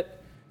BS that,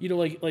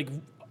 like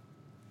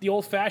the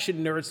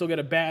old-fashioned nerds still get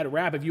a bad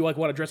rap if you want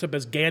to dress up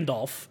as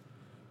Gandalf.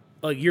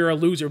 Like, you're a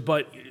loser,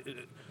 but,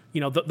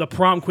 the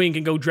prom queen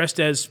can go dressed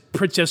as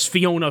Princess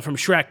Fiona from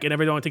Shrek, and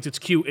everyone thinks it's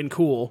cute and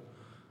cool.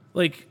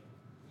 Like,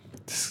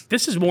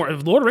 this is more, Lord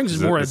of the Rings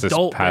is more Is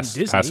adult this past,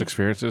 than Disney. past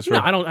experiences? No,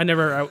 Right?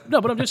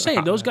 no, but I'm just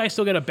saying, those guys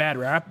still get a bad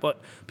rap, but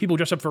people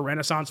dress up for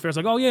Renaissance fairs,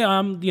 like, oh yeah,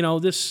 I'm,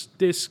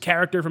 this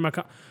character from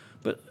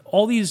but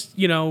all these,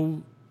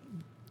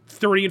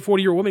 30 and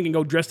 40-year-old women can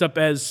go dressed up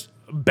as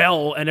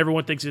Belle, and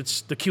everyone thinks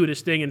it's the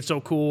cutest thing and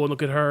so cool, and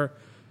look at her.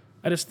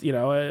 I just,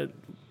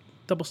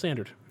 double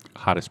standard.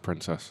 Hottest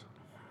princess.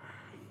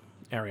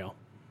 Ariel.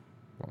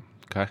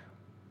 Okay.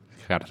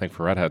 Got to think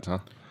for redheads, huh?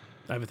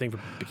 I have a thing for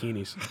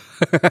bikinis.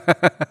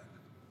 What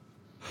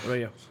about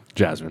you?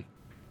 Jasmine.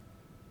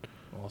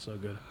 Also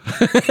good.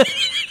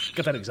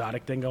 Got that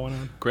exotic thing going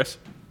on. Chris?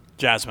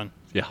 Jasmine.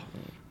 Yeah.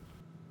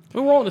 I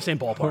mean, we're all in the same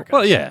ballpark.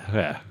 Well, guys.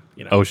 yeah.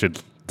 You know. Ocean,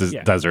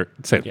 Yeah. desert,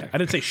 same Yeah, thing. I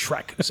didn't say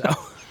Shrek, so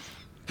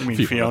You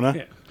mean Fiona?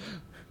 yeah.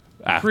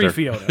 After.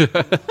 Pre-Fiona,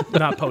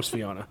 not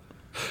post-Fiona.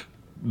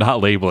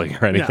 Not labeling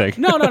or anything.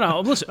 No.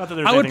 Listen, that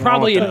there's I would anything wrong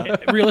probably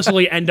with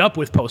realistically end up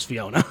with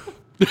post-Fiona.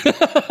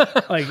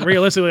 Like,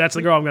 realistically, that's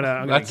the girl I'm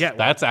gonna get.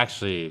 That's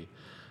actually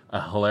a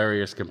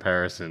hilarious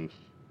comparison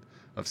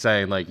of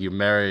saying, like, you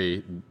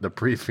marry the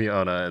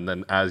pre-Fiona, and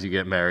then as you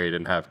get married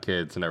and have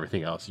kids and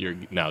everything else, you're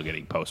now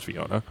getting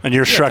post-Fiona. And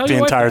you're Shrek tell the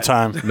your wife entire that.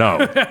 time. No.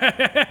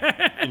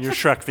 And you're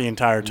Shrek the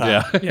entire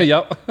time. Yeah.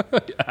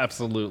 Yep.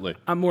 Absolutely.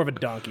 I'm more of a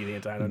donkey the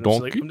entire time.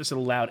 Donkey? I'm just a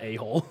loud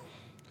a-hole.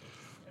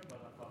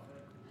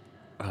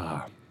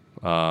 Oh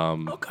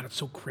God, it's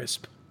so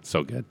crisp.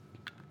 So good.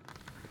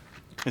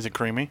 Is it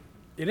creamy?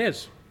 It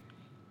is.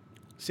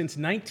 Since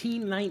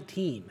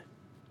 1919.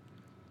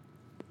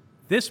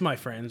 This, my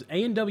friends,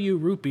 A&W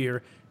root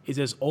beer is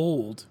as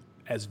old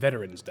as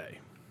Veterans Day.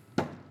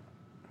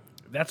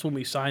 That's when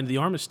we signed the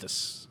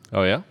armistice.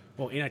 Oh, yeah?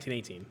 Well, in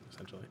 1918,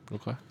 essentially.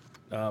 Okay.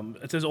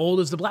 It's as old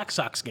as the Black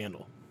Sox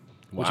scandal,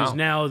 which Wow. is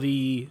now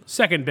the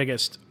second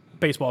biggest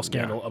baseball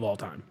scandal of all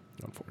time.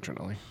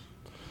 Unfortunately.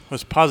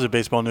 What's positive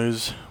baseball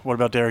news? What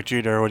about Derek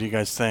Jeter? What do you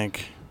guys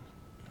think?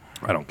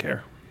 I don't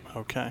care.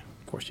 Okay.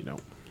 Of course you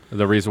don't.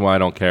 The reason why I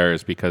don't care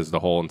is because the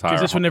whole entire...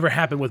 Because this would never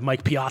happen with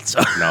Mike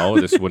Piazza. No,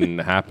 this wouldn't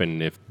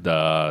happen if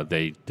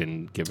they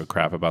didn't give a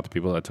crap about the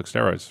people that took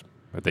steroids.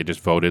 If they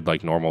just voted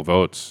like normal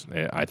votes,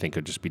 I think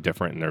it'd just be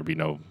different and there'd be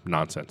no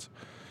nonsense.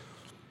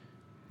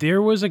 There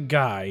was a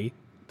guy,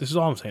 this is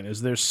all I'm saying,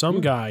 is there's some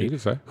you guy can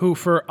say. who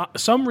for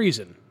some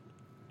reason,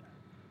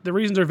 the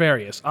reasons are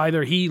various.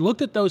 Either he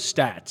looked at those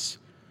stats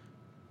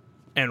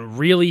and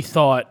really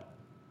thought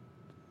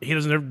he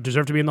doesn't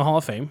deserve to be in the Hall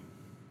of Fame.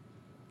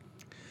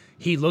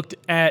 He looked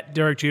at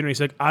Derek Jeter and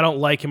he's like, I don't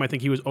like him. I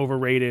think he was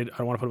overrated. I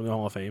don't want to put him in the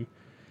Hall of Fame.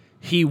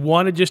 He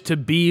wanted just to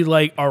be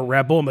like a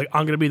rebel. I'm like,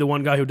 I'm going to be the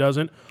one guy who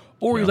doesn't.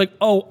 Or he's like,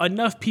 oh,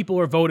 enough people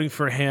are voting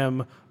for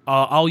him.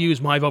 I'll use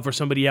my vote for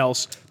somebody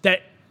else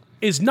that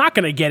is not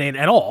going to get in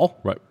at all.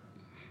 Right.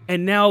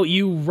 And now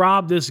you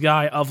rob this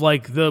guy of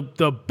like the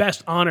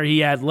best honor he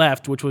had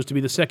left, which was to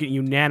be the second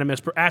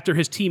unanimous after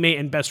his teammate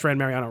and best friend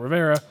Mariano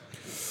Rivera.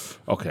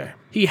 Okay.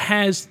 He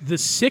has the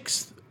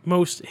sixth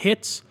most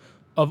hits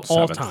of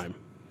all Seventh. time.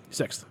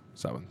 Sixth.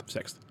 Seventh.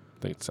 Sixth.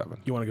 I think it's 7.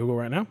 You want to Google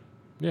right now?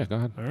 Yeah, go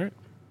ahead. All right.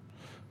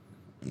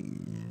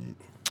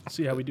 Let's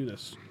see how we do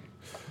this.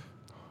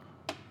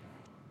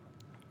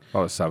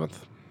 Oh, it's 7th.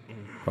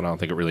 But I don't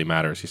think it really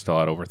matters. He still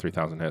had over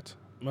 3,000 hits.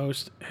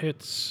 Most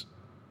hits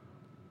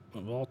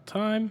of all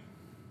time.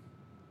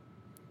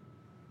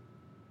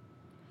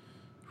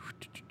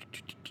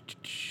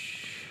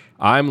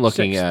 I'm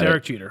looking Sixth, at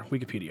Derek it. Jeter,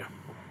 Wikipedia.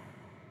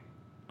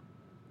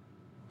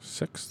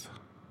 6th.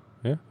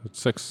 Yeah,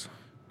 it's 6th.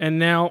 And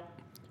now,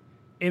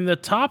 in the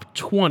top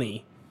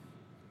 20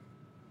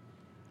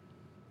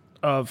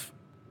 of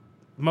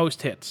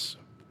most hits,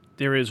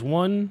 there is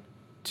 1,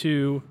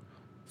 2,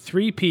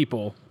 3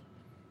 people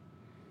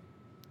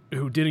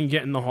who didn't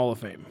get in the Hall of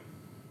Fame.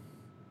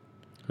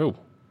 Who?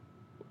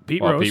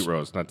 Pete Well, Rose. Pete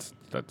Rose. That's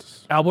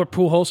Albert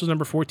Pujols is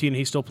number 14, and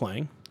he's still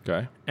playing.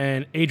 okay.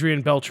 And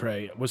Adrian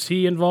Beltre. Was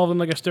he involved in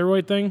like a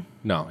steroid thing?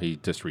 No, he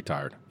just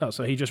retired. Oh,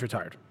 so he just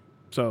retired.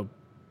 So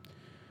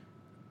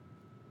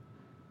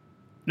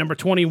number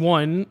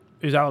 21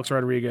 is Alex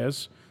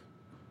Rodriguez.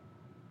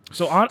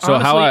 So,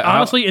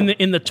 honestly,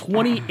 in the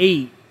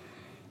 28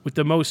 with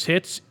the most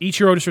hits,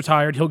 Ichiro just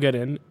retired. He'll get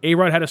in.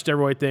 A-Rod had a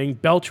steroid thing.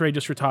 Beltre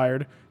just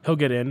retired. He'll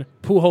get in.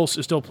 Pujols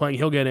is still playing.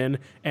 He'll get in.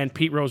 And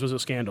Pete Rose was a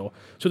scandal.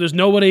 So there's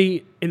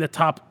nobody in the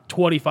top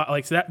 25.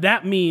 Like so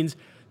that means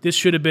this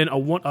should have been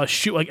a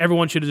shoot. Like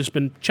everyone should have just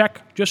been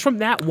check just from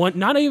that one.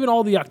 Not even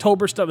all the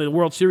October stuff, the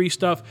World Series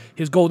stuff,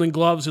 his Golden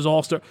Gloves, his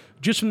All-Star.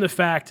 Just from the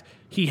fact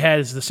he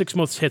has the 6th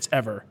most hits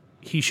ever,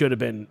 he should have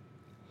been.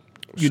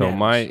 So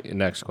my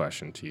next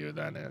question to you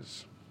then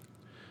is,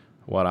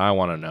 what I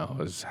want to know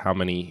is how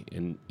many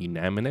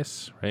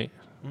unanimous, right?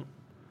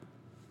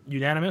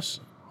 Unanimous.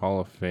 Hall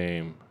of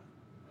Fame.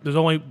 There's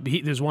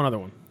one other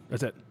one.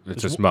 That's it.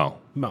 It's just Mo.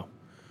 Mo.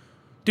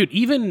 Dude,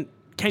 even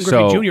Ken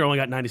Griffey So- Jr. only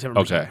got 97%.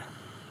 Okay.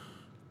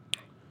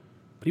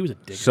 But he was a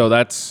dick.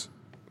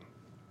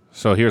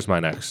 So here's my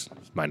next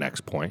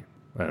point,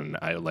 and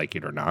I like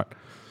it or not.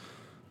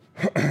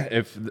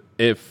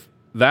 If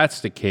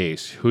that's the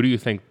case, who do you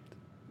think?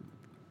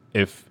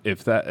 If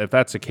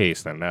that's the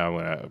case, then now I'm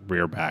gonna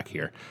rear back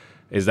here.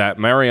 Is that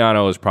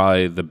Mariano is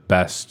probably the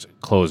best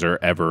closer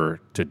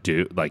ever to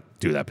do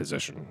that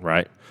position,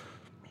 right?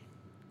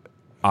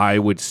 I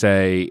would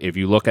say if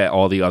you look at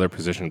all the other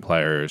position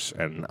players,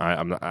 and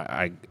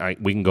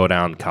we can go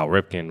down Cal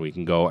Ripken, we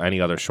can go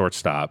any other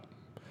shortstop.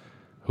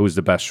 Who's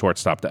the best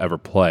shortstop to ever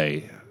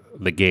play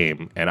the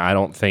game? And I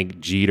don't think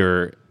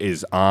Jeter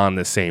is on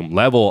the same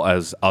level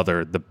as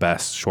the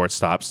best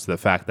shortstops. The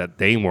fact that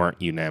they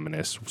weren't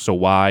unanimous. So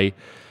why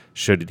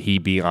should he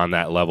be on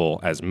that level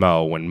as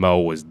Mo when Mo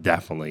was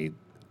definitely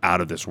out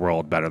of this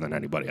world, better than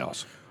anybody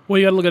else? Well,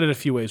 you got to look at it a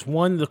few ways.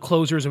 One, the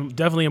closer is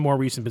definitely a more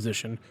recent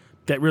position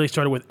that really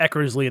started with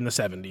Eckersley in the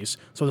 70s.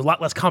 So there's a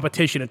lot less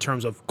competition in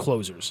terms of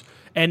closers.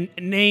 And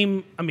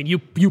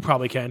you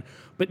probably can,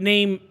 but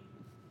name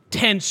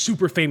 10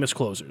 super famous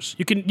closers.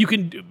 You can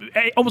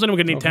almost anyone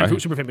can name 10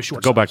 super famous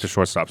shortstops. Go back to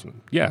shortstops.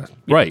 Yeah,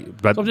 right.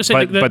 But So I'm just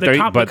saying but they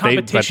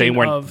competition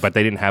weren't. of- But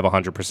they didn't have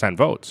 100%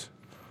 votes.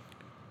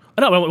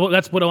 No, well,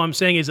 that's what I'm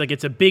saying is like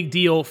it's a big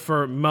deal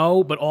for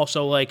Mo, but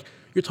also like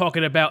you're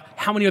talking about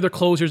how many other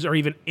closers are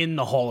even in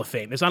the Hall of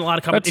Fame. There's not a lot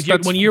of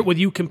competition. When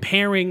you're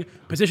comparing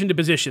position to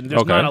position,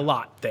 there's not a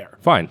lot there.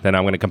 Fine, then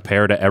I'm going to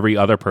compare to every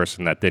other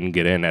person that didn't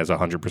get in as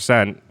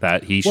 100%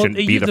 that he shouldn't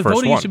be the first one. The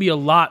voting used to be a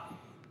lot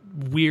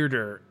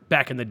weirder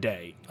back in the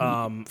day.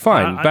 Fine,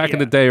 back in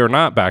the day or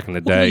not back in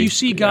the day. You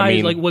see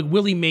guys like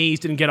Willie Mays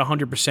didn't get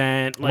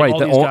 100%. Like right, all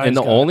these guys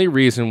got only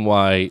reason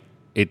why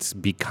it's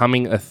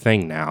becoming a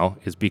thing now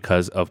is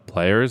because of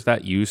players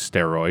that use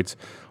steroids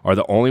are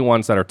the only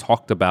ones that are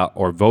talked about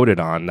or voted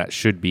on that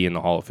should be in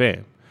the Hall of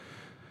Fame.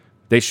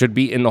 They should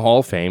be in the Hall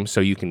of Fame so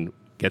you can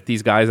get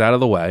these guys out of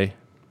the way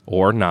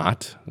or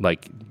not,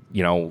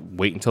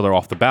 wait until they're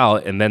off the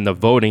ballot, and then the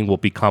voting will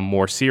become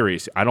more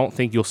serious. I don't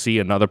think you'll see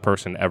another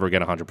person ever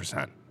get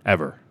 100%.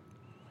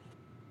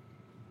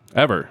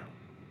 Ever.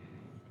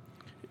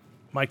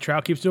 Mike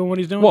Trout keeps doing what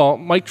he's doing? Well,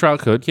 Mike Trout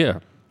could, yeah.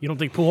 You don't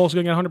think Pujols is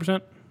going to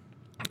get 100%?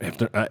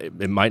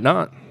 It might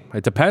not.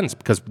 It depends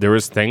because there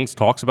is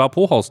talks about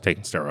Pujols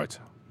taking steroids.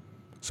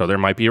 So there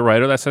might be a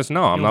writer that says,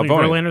 no, I'm not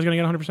voting. Verlander's going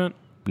to get 100%?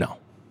 No,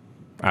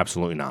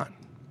 absolutely not.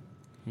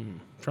 I'm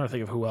trying to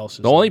think of who else is.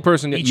 The only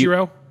person that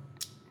Ichiro?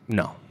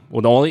 No.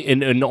 Well, the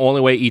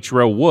only way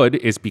Ichiro would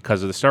is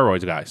because of the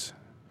steroids guys.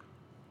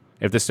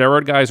 If the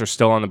steroid guys are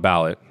still on the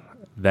ballot,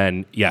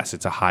 then yes,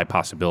 it's a high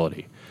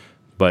possibility.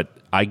 But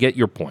I get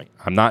your point.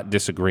 I'm not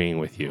disagreeing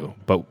with you,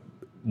 but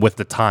with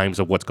the times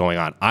of what's going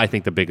on, I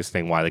think the biggest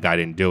thing why the guy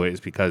didn't do it is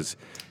because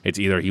it's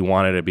either he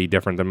wanted to be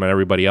different than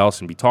everybody else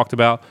and be talked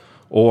about,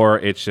 or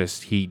it's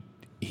just he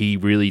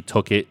really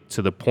took it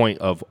to the point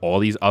of all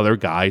these other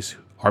guys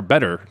are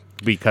better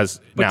because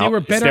but now they were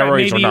better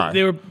steroids at or not.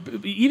 They were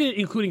even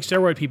including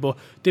steroid people.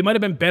 They might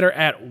have been better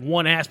at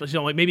one aspect.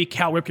 Like maybe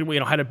Cal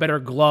Ripken, had a better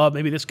glove.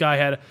 Maybe this guy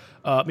had,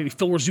 maybe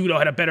Phil Rizzuto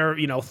had a better,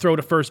 throw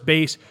to first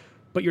base.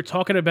 But you're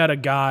talking about a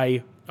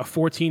guy, a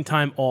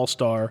 14-time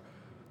All-Star,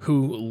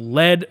 who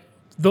led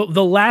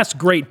the last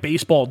great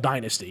baseball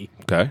dynasty.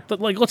 Okay.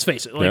 Like, let's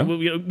face it. Like,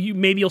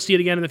 maybe you'll see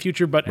it again in the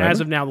future, but as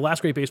of now, the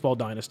last great baseball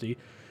dynasty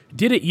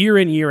did it year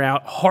in, year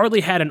out.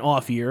 Hardly had an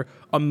off year.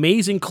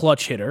 Amazing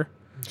clutch hitter.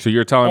 So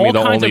you're telling me All the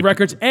kinds only of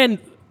records, and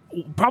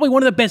probably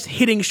one of the best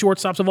hitting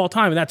shortstops of all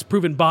time, and that's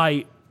proven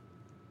by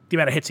the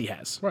amount of hits he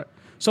has. Right.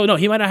 So, no,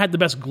 he might not have had the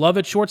best glove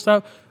at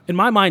shortstop. In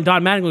my mind,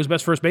 Don Mattingly was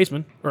best first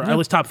baseman, or at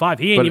least top 5.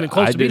 He ain't even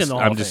close to being in the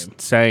Hall I'm of just Fame.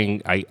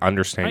 saying I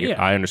understand.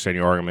 I understand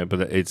your argument,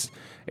 but it's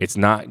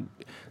not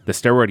the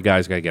steroid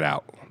guys got to get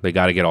out. They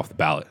got to get off the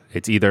ballot.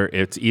 It's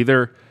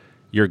either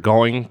you're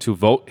going to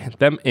vote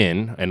them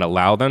in and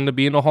allow them to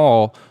be in the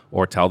hall,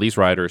 or tell these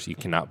writers you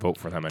cannot vote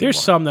for them anymore.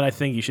 There's some that I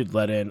think you should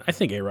let in. I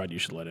think A-Rod you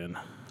should let in.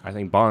 I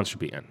think Bonds should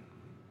be in.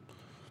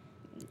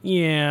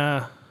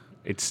 Yeah.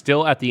 It's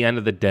still at the end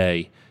of the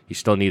day, you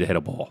still need to hit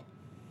a ball.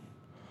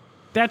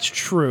 That's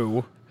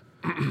true.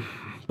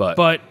 But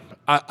Bonds,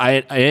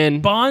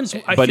 I but feel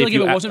like if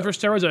you it wasn't for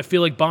steroids, I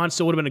feel like Bonds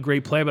still would have been a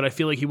great player, but I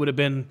feel like he would have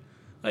been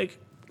like,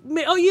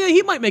 oh yeah,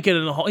 he might make it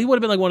in the hall. He would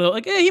have been like one of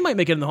the, he might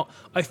make it in the hall.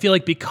 I feel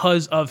like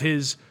because of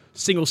his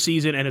single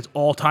season and his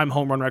all-time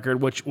home run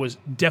record, which was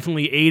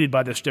definitely aided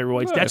by the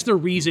steroids, that's the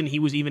reason he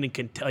was even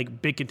in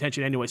big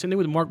contention anyway. Same thing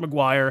with Mark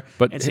McGwire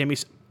and Sammy.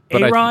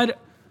 A-Rod,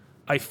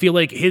 I feel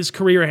like his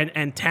career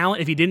and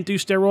talent, if he didn't do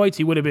steroids,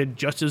 he would have been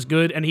just as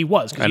good, and he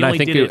was. And I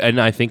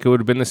think it would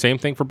have been the same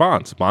thing for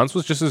Bonds. Bonds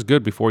was just as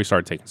good before he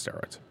started taking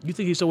steroids. You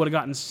think he still would have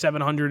gotten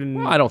 700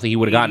 and I don't think he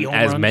would have gotten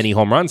as runs? many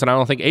home runs, and I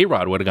don't think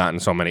A-Rod would have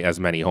gotten as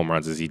many home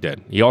runs as he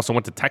did. He also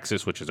went to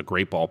Texas, which is a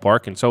great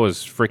ballpark, and so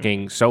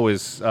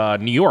is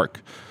New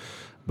York.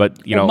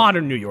 But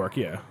modern New York,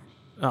 yeah.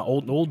 The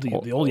old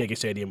Yankee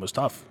Stadium was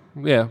tough.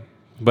 Yeah.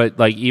 But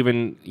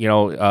even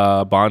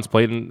Bonds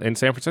played in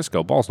San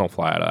Francisco. Balls don't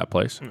fly out of that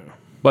place.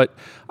 But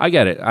I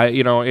get it.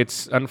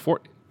 It's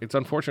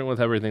unfortunate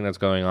with everything that's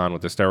going on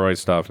with the steroid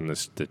stuff and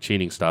the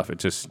cheating stuff.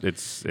 It's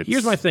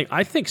Here's my thing.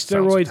 I think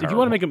steroids, if you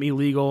want to make them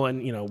illegal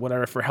and,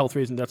 whatever, for health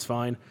reasons, that's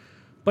fine.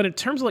 But in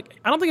terms of,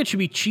 I don't think it should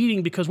be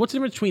cheating, because what's the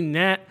difference between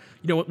that,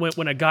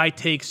 when a guy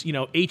takes,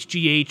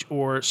 HGH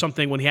or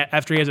something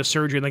after he has a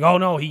surgery, and oh,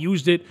 no, he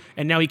used it,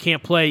 and now he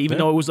can't play, even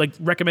though it was,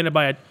 recommended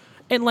by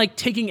and,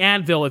 taking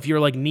Advil if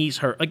your, knees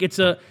hurt.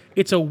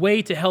 It's a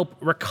way to help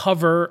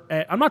recover.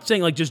 I'm not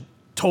saying, just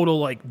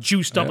total,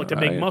 juiced up, the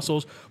big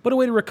muscles, but a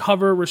way to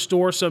recover,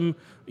 restore some,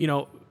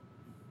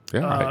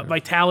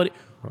 vitality.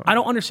 I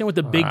don't understand what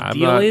the big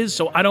deal is,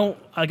 so I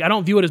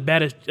don't view it as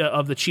bad as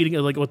of the cheating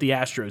like what the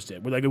Astros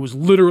did, where it was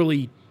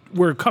literally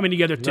we're coming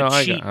together to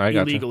cheat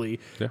illegally.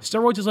 Yeah.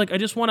 Steroids is I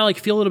just want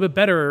to feel a little bit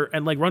better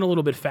and run a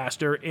little bit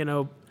faster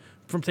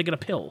from taking a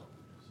pill.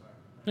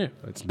 Yeah,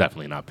 it's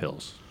definitely not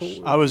pills.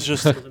 I was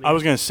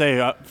going to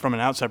say from an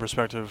outside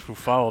perspective, who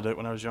followed it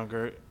when I was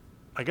younger,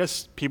 I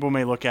guess people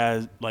may look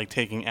at it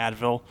taking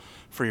Advil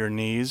for your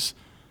knees.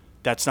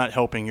 That's not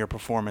helping your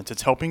performance.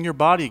 It's helping your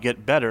body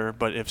get better,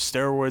 but if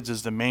steroids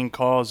is the main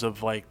cause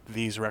of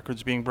these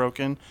records being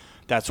broken,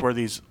 that's where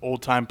these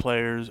old-time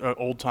players, or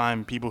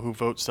old-time people who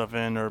vote stuff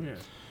in, or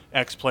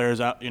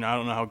ex-players, I don't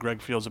know how Greg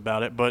feels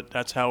about it, but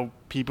that's how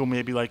people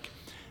maybe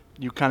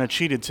you kind of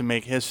cheated to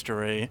make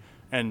history,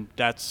 and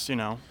that's,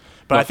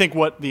 But I think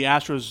what the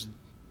Astros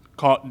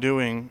caught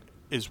doing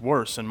is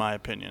worse, in my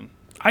opinion.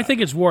 I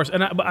think it's worse,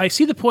 and I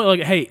see the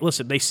point. Hey,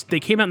 listen, they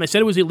came out and they said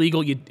it was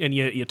illegal, and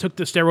you took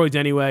the steroids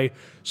anyway.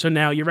 So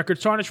now your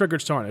record's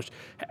tarnished.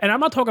 And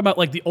I'm not talking about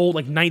the old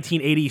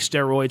 1980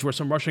 steroids where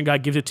some Russian guy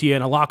gives it to you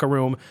in a locker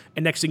room,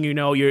 and next thing you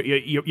know,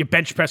 you're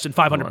bench pressing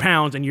 500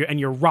 pounds and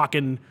you're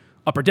rocking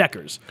upper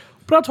deckers.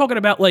 But I'm talking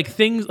about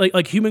things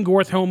like human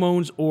growth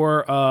hormones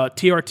or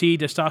TRT,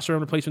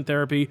 testosterone replacement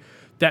therapy.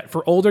 That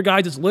for older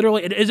guys, it's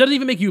literally, it doesn't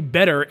even make you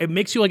better. It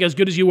makes you as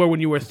good as you were when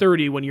you were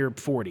 30, when you're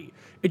 40.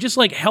 It just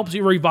helps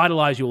you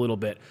revitalize you a little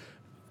bit.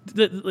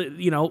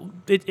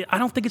 I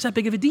don't think it's that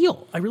big of a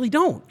deal. I really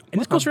don't. And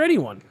this goes for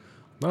anyone.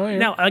 Oh, yeah.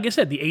 Now, like I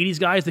said, the 80s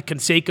guys, the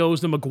Cansecos,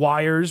 the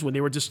Maguires, when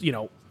they were just,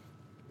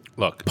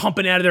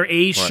 pumping out of their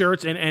A's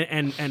shirts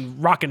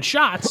and rocking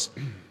shots,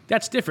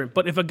 that's different.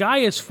 But if a guy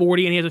is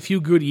 40 and he has a few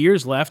good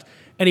years left,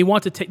 and he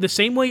wants to take the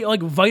same way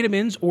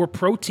vitamins or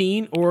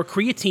protein or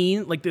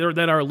creatine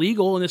that are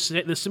legal in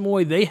the same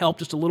way they help,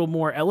 just a little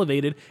more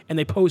elevated, and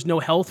they pose no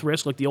health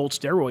risk like the old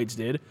steroids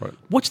did. Right.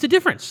 What's the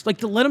difference?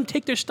 To let them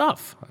take their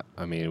stuff.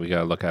 I mean, we got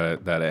to look at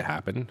it that it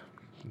happened.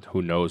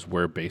 Who knows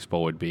where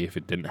baseball would be if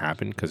it didn't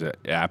happen, because it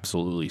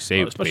absolutely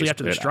saved especially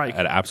after the strike.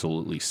 It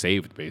absolutely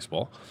saved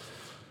baseball.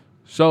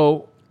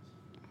 So,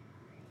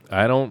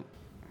 I don't...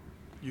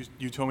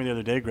 You told me the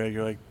other day, Greg,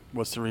 you're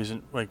what's the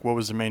reason? What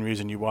was the main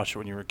reason you watched it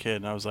when you were a kid?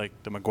 And I was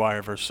the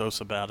Maguire versus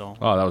Sosa battle.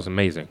 Oh, that was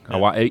amazing. Yeah.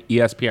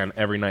 ESPN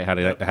every night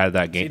had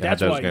that game. See,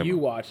 that's why you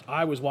watched.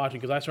 I was watching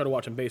because I started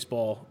watching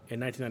baseball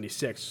in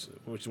 1996,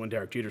 which is when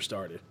Derek Jeter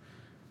started.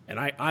 And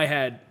I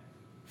had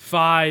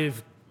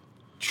 5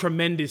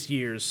 tremendous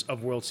years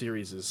of World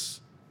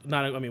Series.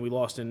 We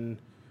lost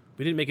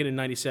we didn't make it in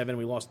 97.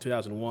 We lost in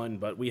 2001,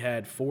 but we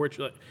had 4. It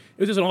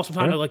was just an awesome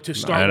time to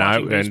start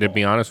watching baseball. And to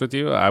be honest with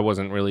you, I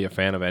wasn't really a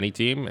fan of any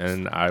team,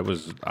 and I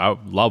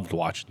loved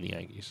watching the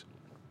Yankees.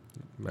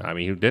 I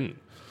mean, who didn't?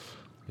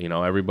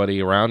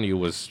 Everybody around you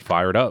was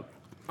fired up.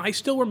 I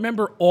still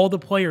remember all the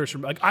players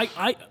from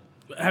I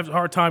have a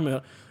hard time.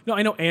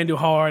 I know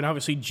Andujar and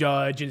obviously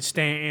Judge and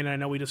Stanton. I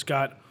know we just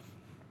got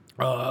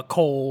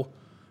Cole,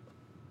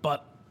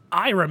 but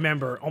I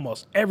remember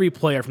almost every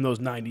player from those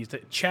 90s.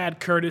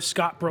 Chad Curtis,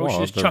 Scott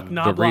Brosius, Chuck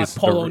Knobloch,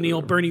 Paul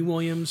O'Neill, Bernie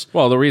Williams.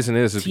 Well, the reason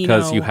is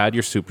because you had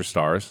your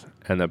superstars,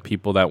 and the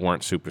people that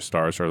weren't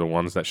superstars are the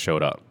ones that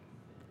showed up.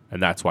 And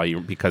that's why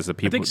because the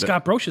people... I think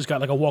Scott Brosius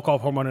got a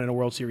walk-off home run in a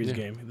World Series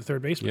game. The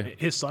third baseman. Yeah.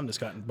 His son just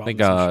got involved in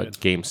some shit.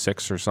 Game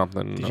 6 or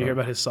something. Did you hear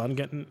about his son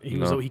getting...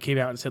 He came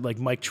out and said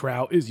Mike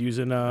Trout is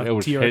using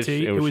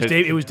TRT.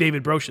 It was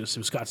David Brosius. It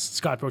was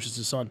Scott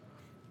Brosius' son.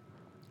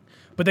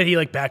 But then he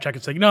backtracked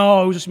and said,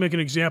 "No, I was just making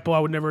an example. I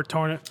would never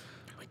turn it."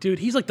 Dude,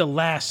 he's the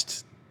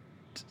last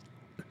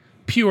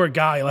pure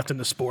guy left in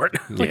the sport.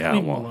 Leave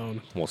him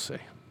alone. We'll see.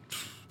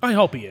 I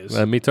hope he is.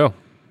 Me too.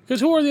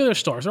 Because who are the other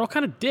stars? They're all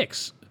kind of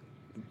dicks.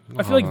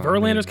 I feel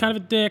Verlander's kind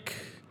of a dick.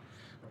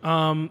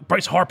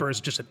 Bryce Harper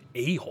is just an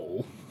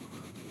a-hole.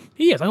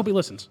 He is. I hope he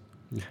listens.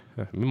 Yeah,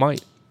 he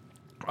might.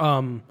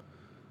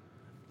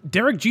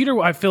 Derek Jeter,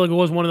 I feel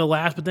was one of the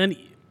last, but then...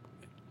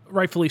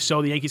 rightfully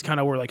so, the Yankees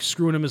kind of were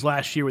screwing him his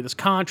last year with his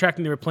contract,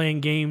 and they were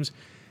playing games.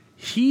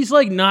 He's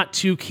not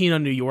too keen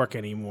on New York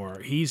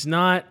anymore. He's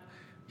not.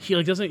 He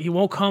he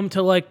won't come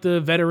to the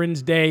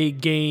Veterans Day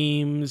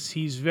games.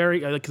 He's very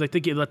because I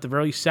think he left a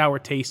very sour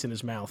taste in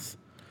his mouth.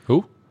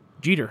 Who?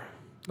 Jeter.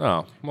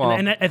 Oh well,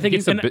 and I think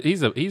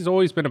he's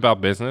always been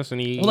about business,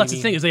 and that's the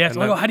thing is they asked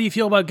how do you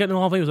feel about getting the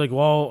Hall of Fame? He was like,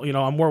 well,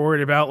 I'm more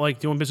worried about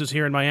doing business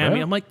here in Miami.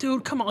 Yeah. I'm like,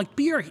 dude, come on,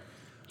 beer.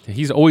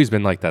 He's always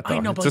been like that, though. I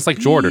know, it's just like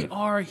Jordan. Be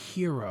our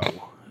hero.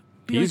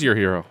 He's your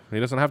hero. He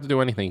doesn't have to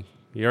do anything.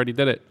 He already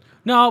did it.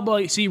 No,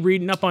 but see,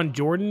 reading up on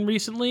Jordan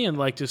recently, and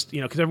like just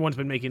because everyone's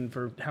been making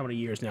for how many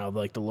years now,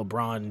 like the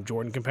LeBron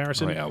Jordan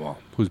comparison. Oh yeah, well,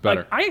 who's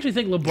better? Like, I actually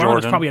think LeBron is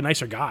Jordan. probably a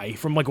nicer guy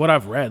from like what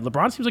I've read.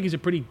 LeBron seems like he's a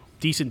pretty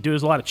decent dude.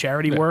 Does a lot of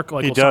charity work.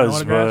 Like He will sign does,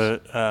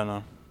 autographs. but I don't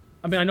know.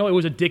 I mean, I know it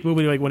was a dick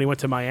movie like when he went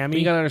to Miami.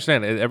 You gotta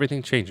understand,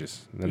 everything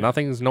changes.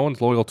 No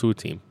one's loyal to a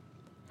team.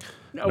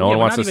 No one but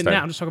wants not to even stay.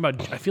 that. I'm just talking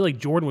about. I feel like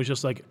Jordan was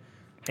just like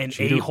an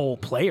a-hole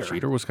player.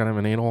 Jeter was kind of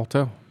an a-hole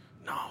too.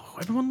 No,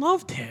 everyone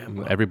loved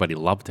him. Everybody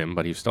loved him,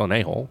 but he was still an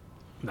a-hole.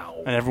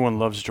 No. And everyone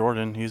loves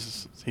Jordan.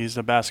 He's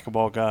the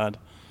basketball god.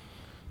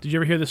 Did you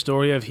ever hear the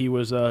story of he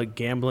was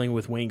gambling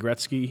with Wayne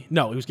Gretzky?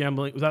 No, he was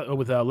gambling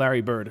with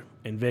Larry Bird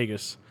in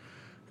Vegas,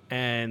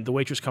 and the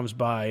waitress comes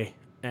by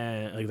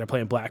and like they're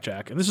playing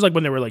blackjack, and this is like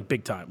when they were like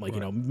big time, like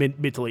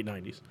mid to late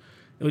 '90s.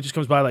 The waitress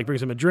comes by, like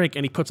brings him a drink,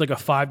 and he puts like a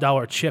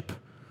 $5 chip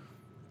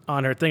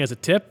on her thing as a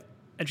tip,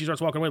 and she starts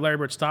walking away. Larry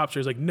Bird stops her.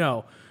 He's like,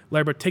 "No."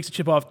 Larry Bird takes the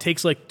chip off,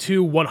 takes like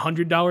 2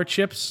 $100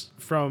 chips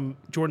from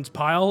Jordan's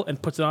pile and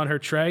puts it on her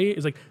tray.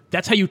 He's like,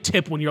 "That's how you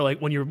tip when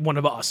you're one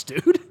of us,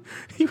 dude."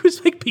 He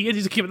was like peeing.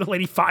 He's giving the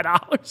lady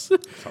 $5.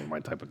 Sounds my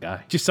type of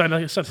guy. Just signed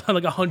like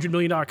 $100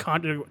 million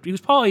contract. He was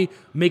probably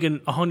making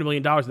 $100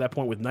 million at that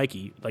point with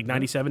Nike, like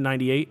 97,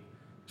 98.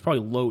 He's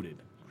probably loaded.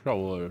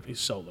 He's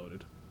so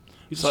loaded.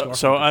 He's a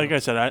So like I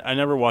said, I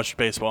never watched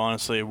baseball,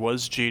 honestly.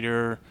 Was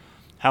Jeter,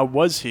 how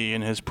was he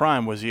in his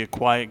prime? Was he a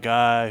quiet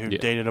guy who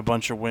dated a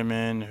bunch of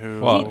women?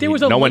 Who? Well, there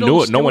was a no one little-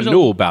 knew it. No there one was a-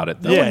 knew about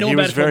it. Though. No Yeah, one knew he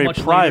about was it till very much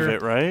private,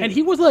 later. right? And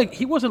he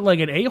wasn't like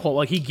an a-hole.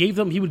 Like he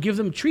would give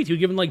them treats. He would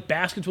give them like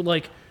baskets with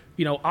like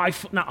not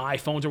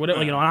iPhones or whatever,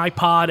 like an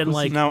iPod and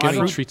like Now, I Give me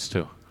don't- treats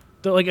too.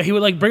 like he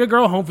would like bring a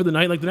girl home for the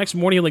night. Like the next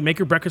morning, he'd like make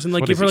her breakfast and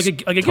like What give her is like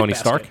he, a gift Tony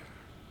basket. Stark?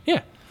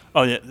 Yeah,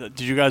 Oh yeah. Did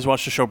you guys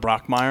watch the show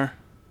Brockmire?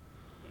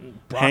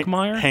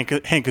 Brockmire. Hank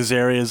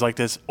Azaria is like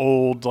this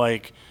old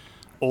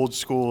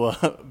school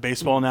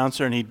baseball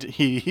announcer, and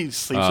he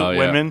sleeps Oh, with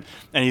yeah. women,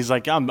 and he's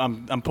like,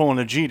 I'm pulling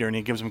a Jeter, and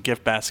he gives them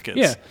gift baskets.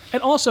 Yeah,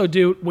 and also,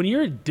 dude, when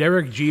you're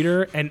Derek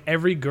Jeter and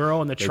every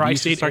girl in the Maybe you should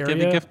tri-state start area,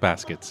 giving gift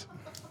baskets.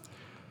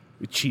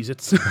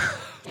 Cheez-Its.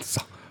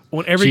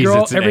 When every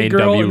Cheez-Its and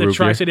girl A&W in the root beer.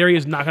 tri-state area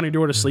is knocking on your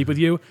door to sleep with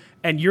you,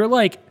 and you're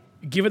like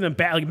giving them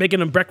like making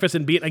them breakfast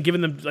and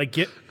giving them like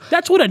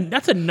that's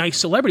a nice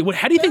celebrity.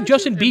 How do you think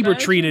Justin Bieber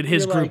treated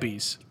his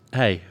groupies?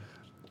 Hey,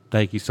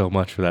 thank you so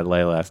much for that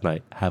lay last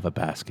night. Have a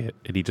basket.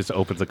 And he just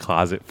opens a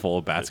closet full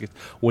of baskets.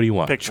 What do you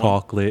want? Pick one.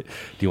 Chocolate?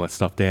 Do you want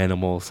stuffed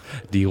animals?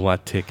 Do you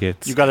want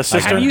tickets? You got a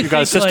sister? How do You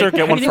got a sister? Like,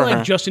 Get how one do you for think, her.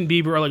 like Justin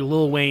Bieber or like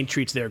Lil Wayne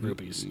treats their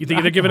groupies? You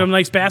think they're giving them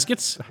nice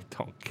baskets? I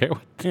don't care.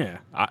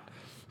 Yeah.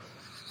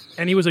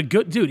 And he was a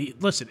good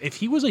dude. Listen, if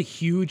he was a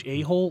huge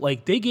a-hole,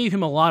 like they gave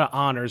him a lot of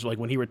honors, like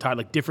when he retired,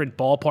 like different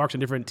ballparks and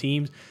different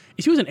teams.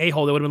 If he was an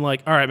a-hole, they would have been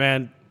like, "All right,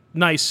 man,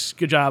 nice,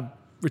 good job."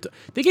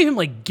 They gave him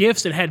like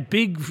gifts and had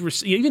big,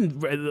 even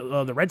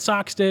the Red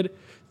Sox did,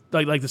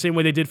 like the same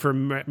way they did for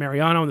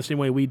Mariano and the same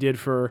way we did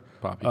for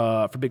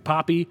Big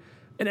Papi.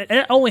 And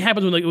it only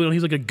happens when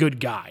he's like a good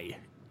guy.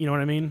 You know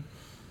what I mean?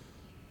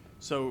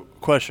 So,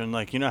 question,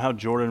 like, you know how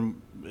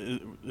Jordan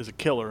is a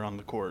killer on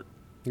the court?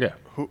 Yeah.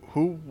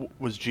 Who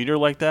was Jeter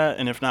like that?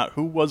 And if not,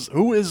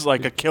 who is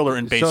like a killer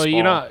in baseball?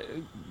 So,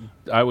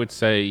 I would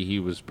say he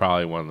was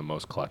probably one of the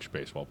most clutch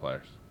baseball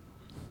players.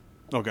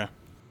 Okay.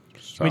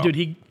 So, I mean,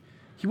 dude,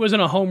 he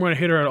wasn't a home run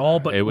hitter at all,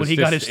 but It when was he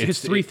got just- his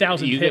it's-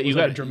 3,000 you hit got- was you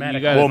like a got-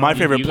 dramatic. you got- Well, my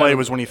favorite you play gotta-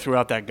 was when he threw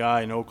out that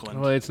guy in Oakland.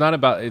 well, it's not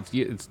about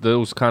it's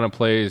those kind of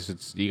plays.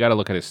 It's you got to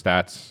look at his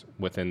stats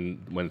within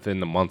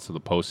the months of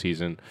the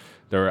postseason.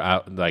 They're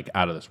out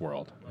of this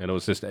world, and it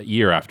was just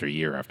year after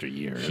year after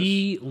year.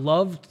 He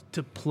loved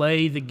to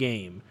play the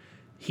game.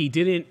 He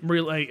didn't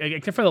really,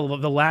 except for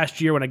the last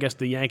year when I guess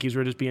the Yankees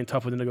were just being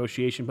tough with the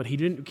negotiation, but he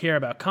didn't care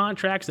about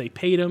contracts. They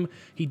paid him.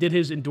 He did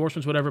his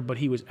endorsements, whatever, but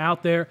he was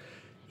out there.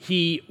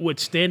 He would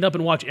stand up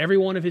and watch every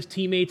one of his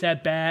teammates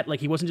at bat. Like,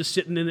 he wasn't just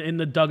sitting in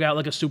the dugout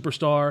like a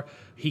superstar.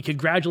 He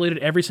congratulated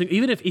every single,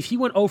 even if he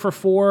went 0 for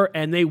 4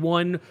 and they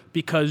won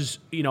because,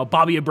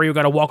 Bobby Abreu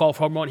got a walk-off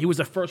home run, he was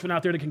the first one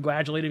out there to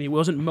congratulate him. He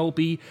wasn't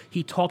mopey.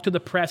 He talked to the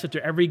press after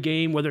every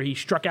game, whether he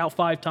struck out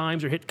 5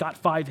 times or got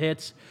 5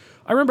 hits.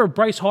 I remember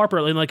Bryce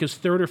Harper in like his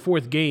 3rd or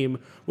 4th game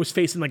was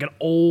facing like an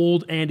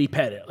old Andy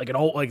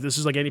Pettitte, this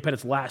is like Andy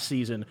Pettitte's last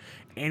season.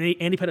 And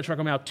Andy Pettitte struck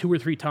him out 2 or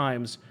 3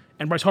 times,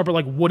 and Bryce Harper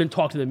wouldn't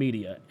talk to the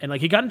media, and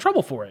he got in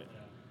trouble for it.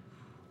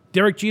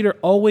 Derek Jeter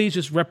always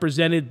just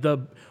represented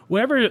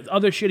whatever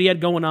other shit he had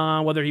going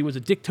on, whether he was a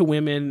dick to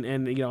women,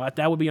 and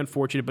that would be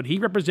unfortunate, but he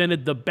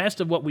represented the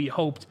best of what we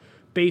hoped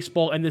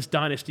baseball and this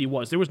dynasty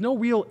was. There was no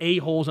real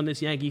a-holes on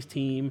this Yankees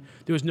team.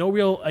 There was no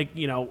real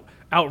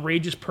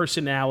outrageous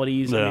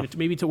personalities. Yeah. I mean,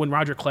 maybe to when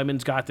Roger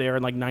Clemens got there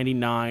in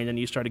 99 and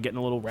he started getting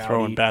a little rowdy.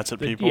 Throwing bats at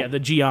people. Yeah, the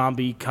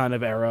Giambi kind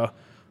of era.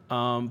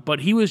 But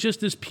he was just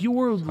this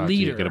pure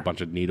leader. You get a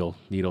bunch of needle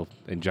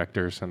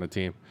injectors on the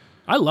team.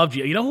 I loved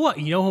you. You know what?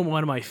 You know who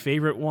one of my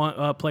favorite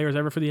players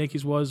ever for the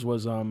Yankees was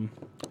I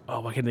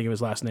can't think of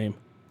his last name.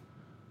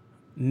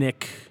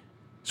 Nick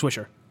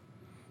Swisher.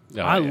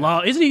 Oh, I yeah.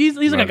 love. Isn't he?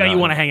 He's like a guy you no.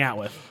 want to hang out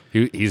with.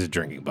 He's a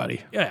drinking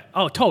buddy. Yeah.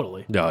 Oh,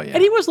 totally. Oh, yeah.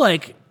 And he was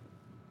like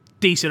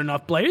decent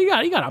enough player. He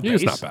got on He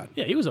base. was not bad.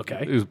 Yeah, he was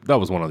okay. That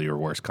was one of your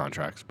worst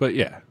contracts, but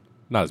yeah,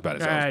 not as bad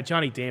as that.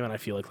 Johnny Damon, I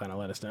feel like kind of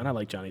let us down. I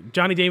like Johnny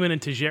Damon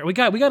and Tejera. We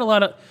got a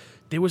lot of.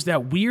 There was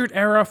that weird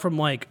era from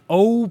like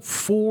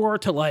 04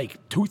 to like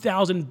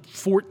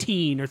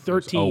 2014 or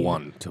 13.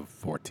 01 to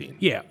 14.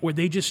 Yeah, where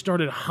they just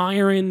started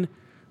hiring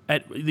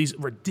at these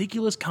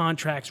ridiculous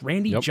contracts.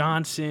 Randy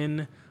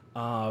Johnson,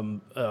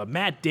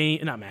 Matt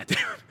Damon.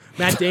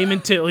 Matt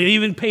Damon too. They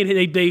even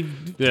paid.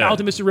 They out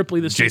to Mr.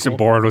 Ripley. Jason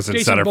Bourne was in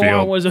center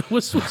field.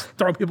 Was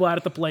throwing people out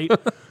at the plate.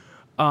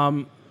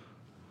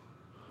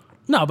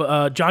 No,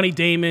 but Johnny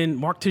Damon,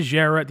 Mark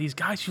Tejera, these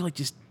guys who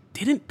just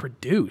didn't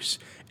produce,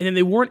 and then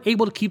they weren't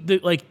able to keep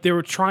they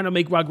were trying to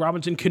make Rod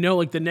Robinson Cano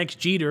like the next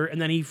Jeter,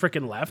 and then he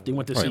freaking left and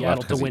went to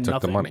Seattle to win took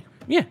nothing. the money.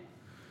 Yeah.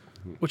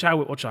 Which I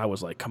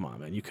was like, come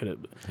on, man, you could have.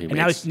 And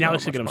now he's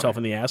sticking himself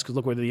in the ass because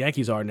look where the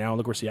Yankees are now, and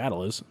look where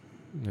Seattle is.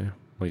 Yeah.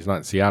 Well, he's not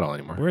in Seattle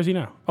anymore. Where is he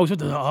now? Oh, he's with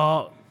the.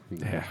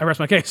 I rest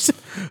my case.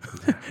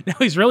 Now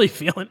he's really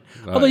feeling.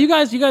 Although you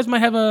guys might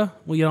have a.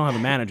 Well, you don't have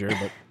a manager,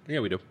 but Yeah,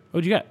 we do.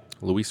 what'd you get?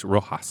 Luis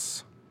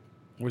Rojas.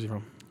 Where's he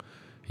from?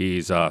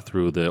 He's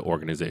through the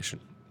organization.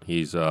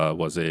 He's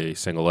was a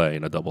single A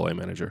and a double A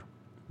manager,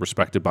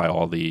 respected by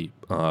all the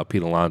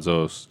Pete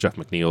Alonso's, Jeff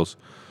McNeil's,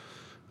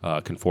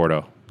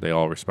 Conforto. They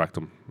all respect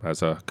him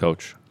as a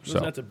coach. So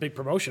That's a big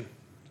promotion.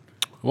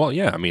 well,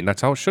 yeah, I mean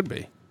that's how it should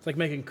be. It's like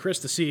making Chris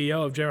the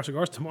CEO of JR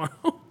Cigars tomorrow.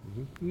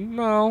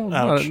 No,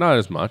 Ouch. not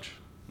as much.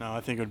 No,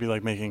 I think it would be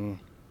like making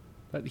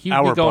He'd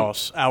our be going-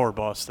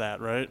 boss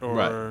that, right? Or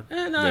Right.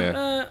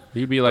 Yeah.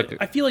 He'd be like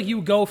I feel like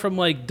you go from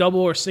like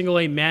double or single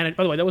A manager.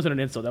 By the way, that wasn't an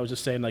insult. That was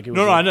just saying like it was.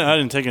 no, like, I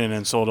didn't take it an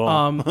insult at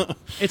all.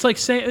 It's like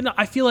saying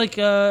I feel like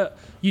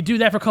you do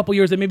that for a couple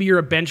years. Then maybe you're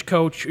a bench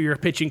coach or you're a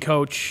pitching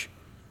coach.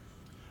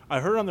 I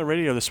heard on the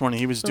radio this morning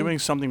he was doing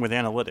something with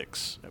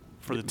analytics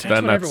for the team.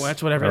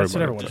 That's what everyone's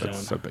doing.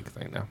 That's a big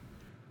thing now.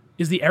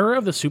 Is the era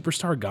of the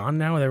superstar gone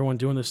now? With everyone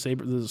doing the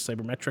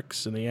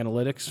sabermetrics and the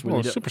analytics?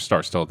 Well, the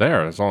superstar's still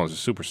there as long as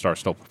the superstar's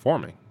still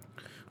performing.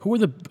 Who are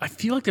the? I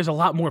feel like there's a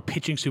lot more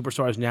pitching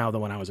superstars now than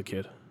when I was a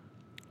kid.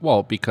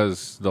 Well,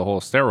 because the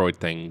whole steroid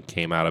thing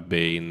came out of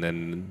B, and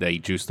then they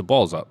juiced the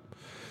balls up.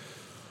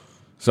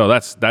 So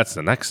that's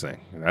the next thing.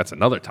 That's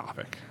another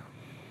topic.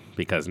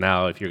 Because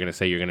now, if you're going to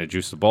say you're going to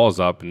juice the balls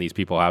up, and these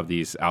people have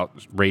these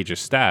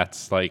outrageous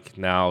stats, like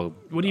now,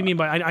 What do you mean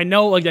by? I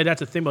know like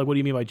that's a thing, but like, what do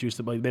you mean by juice?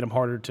 Like made them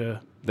harder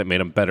to. that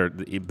made them better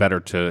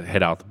to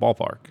hit out the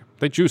ballpark.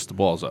 They juiced the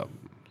balls up.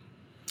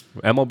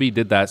 MLB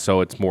did that,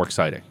 so it's more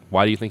exciting.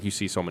 Why do you think you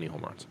see so many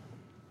home runs?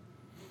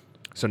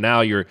 So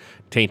now you're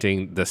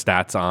tainting the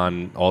stats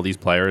on all these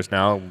players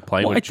now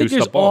playing Well, I with think juiced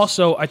there's up balls.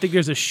 also I think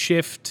there's a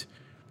shift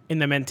in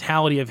the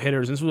mentality of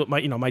hitters. This was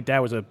what my dad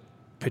was a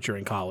pitcher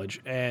in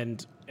college,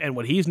 and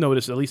what he's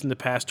noticed, at least in the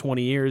past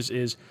 20 years,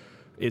 is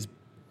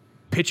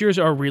pitchers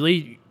are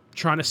really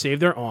trying to save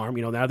their arm.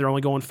 Now they're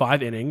only going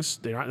 5 innings.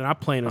 They're not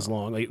playing as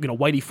long. Like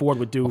Whitey Ford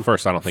would do.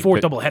 First, I don't think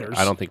 4 double headers.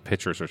 I don't think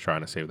pitchers are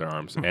trying to save their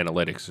arms.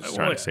 Analytics is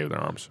trying to save their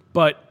arms.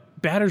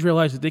 But batters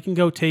realize that they can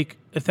go take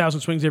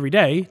 1,000 swings every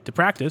day to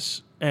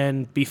practice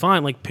and be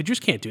fine. Like pitchers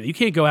can't do that. You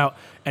can't go out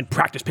and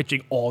practice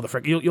pitching all the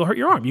frick. You'll hurt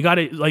your arm. You got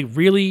to like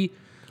really.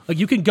 Like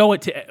you can go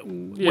into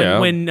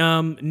when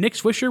Nick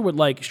Swisher would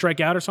like strike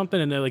out or something,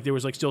 and there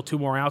was like still 2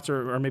 more outs,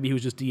 or maybe he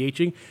was just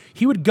DHing.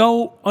 He would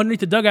go underneath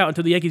the dugout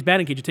until the Yankees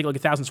batting cage and take like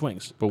 1,000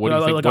 swings. But what do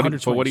you think? Like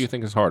 100 swings. What do you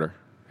think is harder,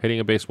 hitting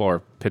a baseball or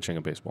pitching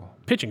a baseball?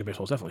 Pitching a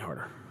baseball is definitely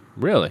harder.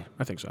 Really?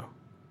 I think so.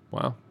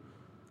 Wow.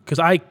 Because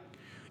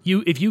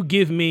if you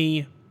give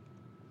me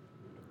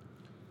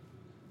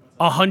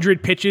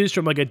 100 pitches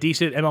from like a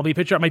decent MLB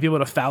pitcher, I might be able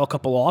to foul a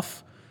couple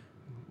off.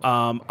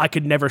 I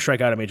could never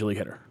strike out a major league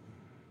hitter,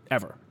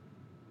 ever.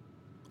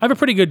 I have a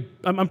pretty good.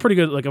 I'm pretty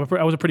good. Like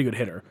I was a pretty good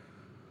hitter,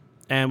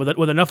 and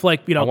with enough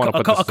like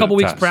a couple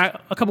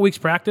weeks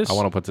practice. I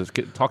want to put this.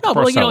 Talk to No,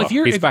 but like,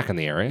 Porcello. He's if- back in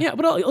the area. Yeah,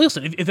 but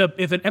listen, if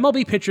an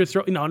MLB pitcher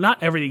throw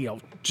not everything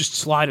just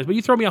sliders, but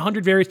you throw me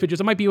 100 various pitches,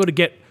 I might be able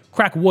to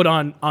crack wood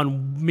on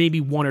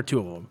maybe 1 or 2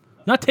 of them.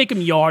 Not take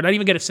him yard, not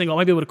even get a single. I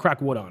might be able to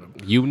crack wood on him.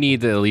 You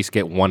need to at least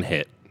get 1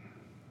 hit.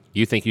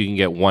 You think you can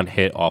get 1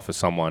 hit off of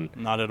someone?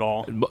 Not at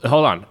all.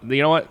 Hold on.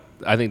 You know what?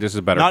 I think this is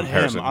a better Not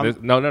comparison. him.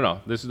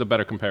 No. This is a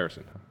better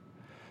comparison.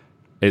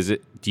 Do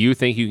you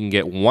think you can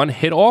get 1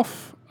 hit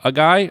off a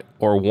guy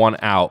or 1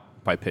 out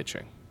by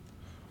pitching?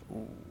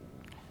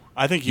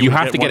 I think You would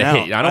have get to get one a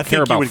out. hit. I don't I care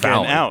think about you would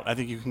fouling. Get an out. I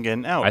think you can get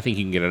an out. I think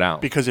you can get it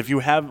out. Because if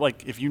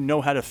you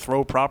know how to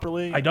throw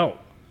properly, I don't.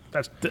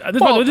 This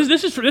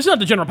is not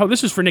the general public.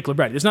 This is for Nick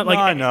Libretti. It's not like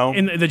I know.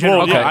 in the general.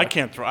 Well, yeah, public. I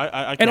can't throw. I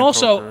can't And throw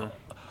also, for-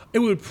 it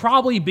would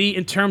probably be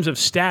in terms of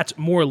stats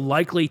more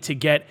likely to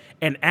get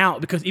an out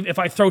because if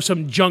I throw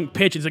some junk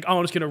pitch, it's like, oh,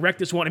 I'm just going to wreck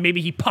this one, and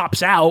maybe he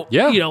pops out.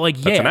 Yeah,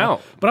 that's an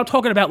out. But I'm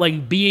talking about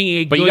like being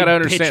a But good you got to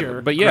understand.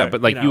 pitcher. But yeah, Correct.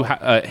 but like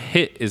a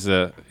hit is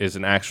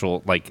an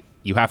actual like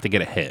you have to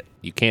get a hit.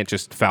 You can't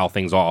just foul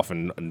things off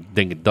and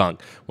dink and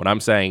dunk. What I'm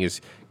saying is,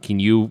 can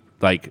you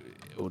like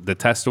the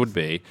test would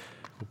be,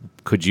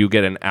 could you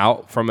get an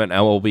out from an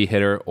MLB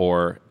hitter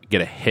or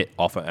get a hit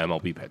off an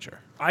MLB pitcher?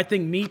 I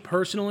think me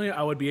personally,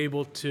 I would be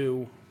able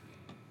to.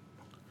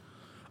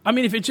 I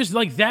mean, if it's just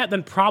like that,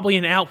 then probably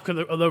an out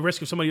because of the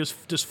risk of somebody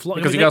just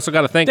flying. Because you also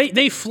got to think.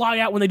 They fly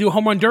out when they do a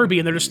home run derby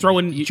and they're just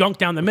throwing junk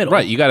down the middle.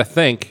 Right. You got to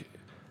think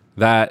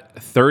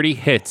that 30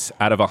 hits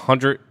out of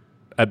 100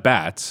 at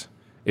bats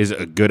is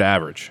a good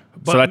average.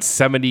 So that's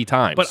 70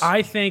 times. But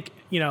I think,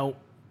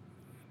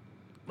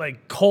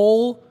 like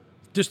Cole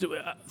just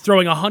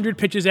throwing 100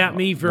 pitches at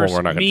me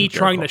versus me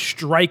trying to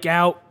strike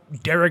out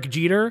Derek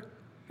Jeter.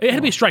 It had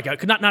to be a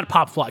strikeout, not a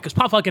pop fly, because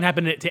pop fly can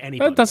happen to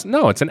anybody.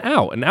 No, it's an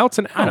out. An out's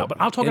an out. I know,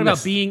 but I'm talking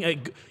about being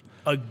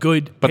a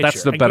good pitcher. But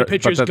that's the better. Good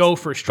pitchers go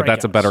for strikeouts. But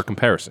that's a better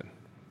comparison.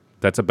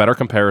 That's a better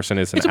comparison.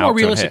 It's a more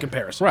realistic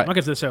comparison. Right. I'm not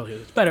going to say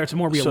it's better. It's a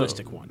more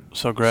realistic one.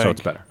 So Greg, so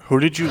it's better. Who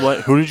did you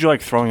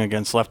like throwing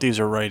against, lefties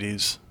or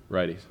righties?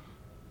 Righties.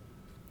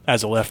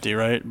 As a lefty,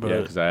 right? But,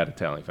 yeah, because I had a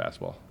tailing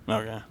fastball.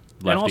 Okay.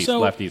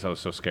 Lefties, I was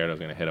so scared I was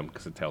going to hit them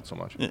because it tailed so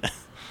much.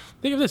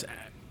 Think of this.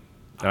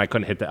 And I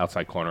couldn't hit the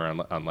outside corner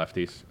on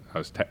lefties.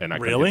 I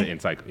couldn't Really? hit the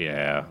inside.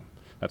 Yeah,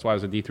 that's why I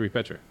was a D3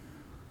 pitcher.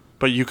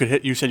 But you could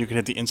hit. You said you could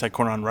hit the inside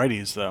corner on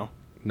righties, though.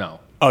 No,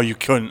 Oh, you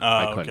couldn't.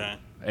 I couldn't. Okay.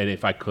 And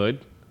if I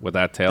could, with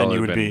that tail, Then it you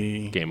would would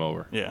be be- game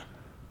over. Yeah.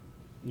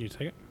 You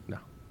take it? No.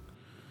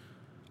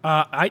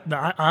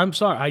 I'm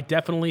sorry. I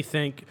definitely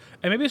think,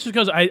 and maybe it's just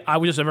because I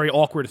was just a very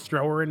awkward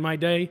thrower in my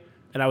day,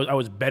 and I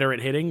was better at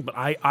hitting. But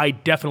I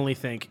definitely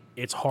think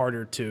it's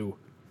harder to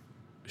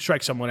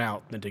strike someone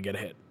out than to get a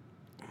hit.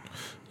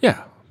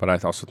 Yeah, but I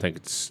also think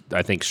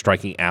I think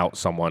striking out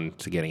someone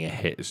to getting a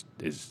hit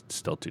is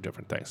still two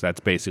different things. That's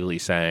basically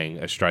saying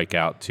a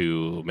strikeout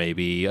to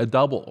maybe a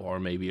double or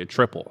maybe a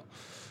triple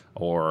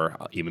or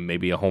even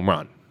maybe a home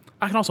run.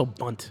 I can also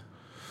bunt.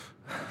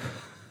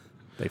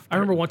 I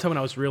remember one time when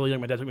I was really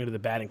young, my dad took me to the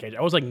batting cage.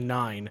 I was like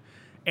 9,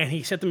 and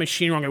he set the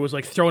machine wrong. I was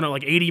like throwing it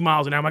like 80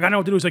 miles an hour. I'm like, I don't know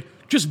what to do. He's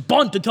like, just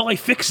bunt until I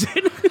fix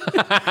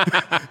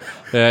it.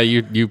 Yeah,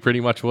 you pretty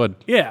much would.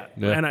 Yeah.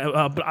 Yeah.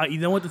 And but you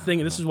know what the thing,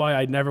 and this is why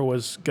I never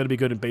was going to be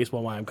good in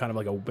baseball, why I'm kind of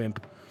like a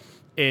wimp,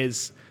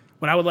 is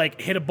when I would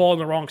like hit a ball in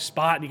the wrong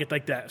spot and you get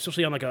like that,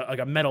 especially on like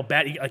a metal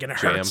bat, and it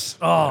hurts.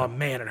 Oh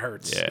man, it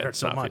hurts. Yeah, It hurts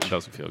so much. It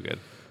doesn't feel good.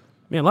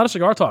 Man, a lot of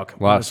cigar talk.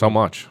 So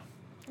much.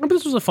 But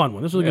this was a fun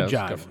one. This was a good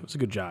Yeah, jive. It was a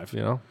good jive.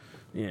 You know.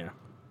 Yeah.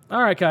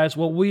 All right, guys.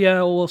 Well,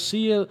 we'll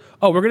see you.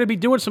 Oh, we're going to be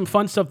doing some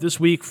fun stuff this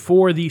week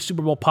for the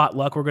Super Bowl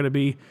potluck. We're going to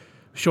be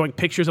showing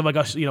pictures of like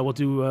us. We'll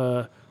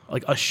do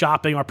like us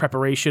shopping, our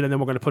preparation, and then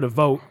we're going to put a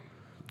vote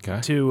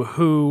to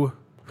who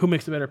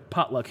makes the better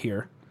potluck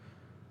here.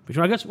 But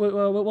I guess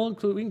we'll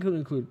include. We can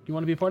include. You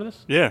want to be a part of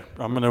this? Yeah,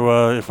 I'm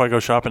gonna. If I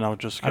go shopping, I'll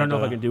just. I don't know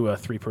if I can do a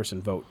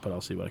 3-person vote, but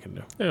I'll see what I can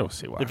do. Yeah, we'll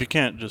see why. If you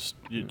can't, just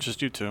you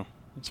two.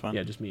 That's fine.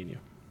 Yeah, just me and you.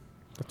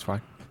 That's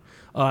fine.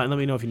 And let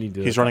me know if you need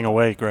to. He's running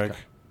away, Greg. Okay.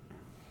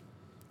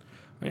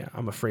 Yeah,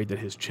 I'm afraid that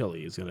his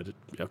chili is going to.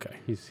 Okay.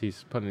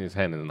 He's putting his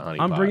hand in the honey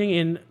I'm pot. bringing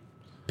in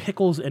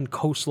pickles and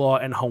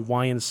coleslaw and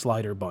Hawaiian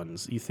slider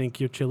buns. You think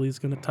your chili's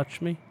going to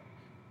touch me?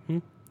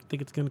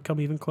 Think it's going to come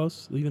even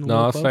close? Even a No,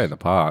 little I'll close? stay in the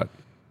pot.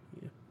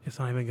 It's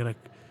not even going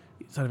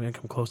to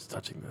come close to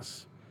touching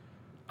this.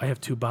 I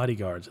have 2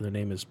 bodyguards, and their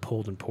name is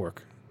Pulled and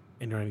Pork,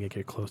 and you're not even going to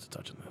get close to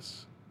touching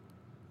this.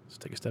 Let's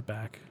take a step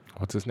back.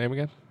 What's his name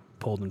again?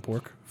 Pulled and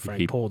Pork.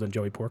 Frank Pulled and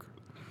Joey Pork.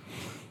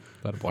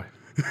 That a boy.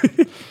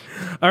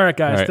 All right,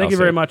 guys. All right, thank I'll you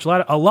very see. much.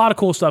 A lot of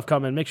cool stuff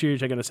coming. Make sure you're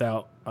checking us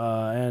out.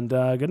 And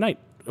good night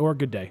or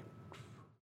good day.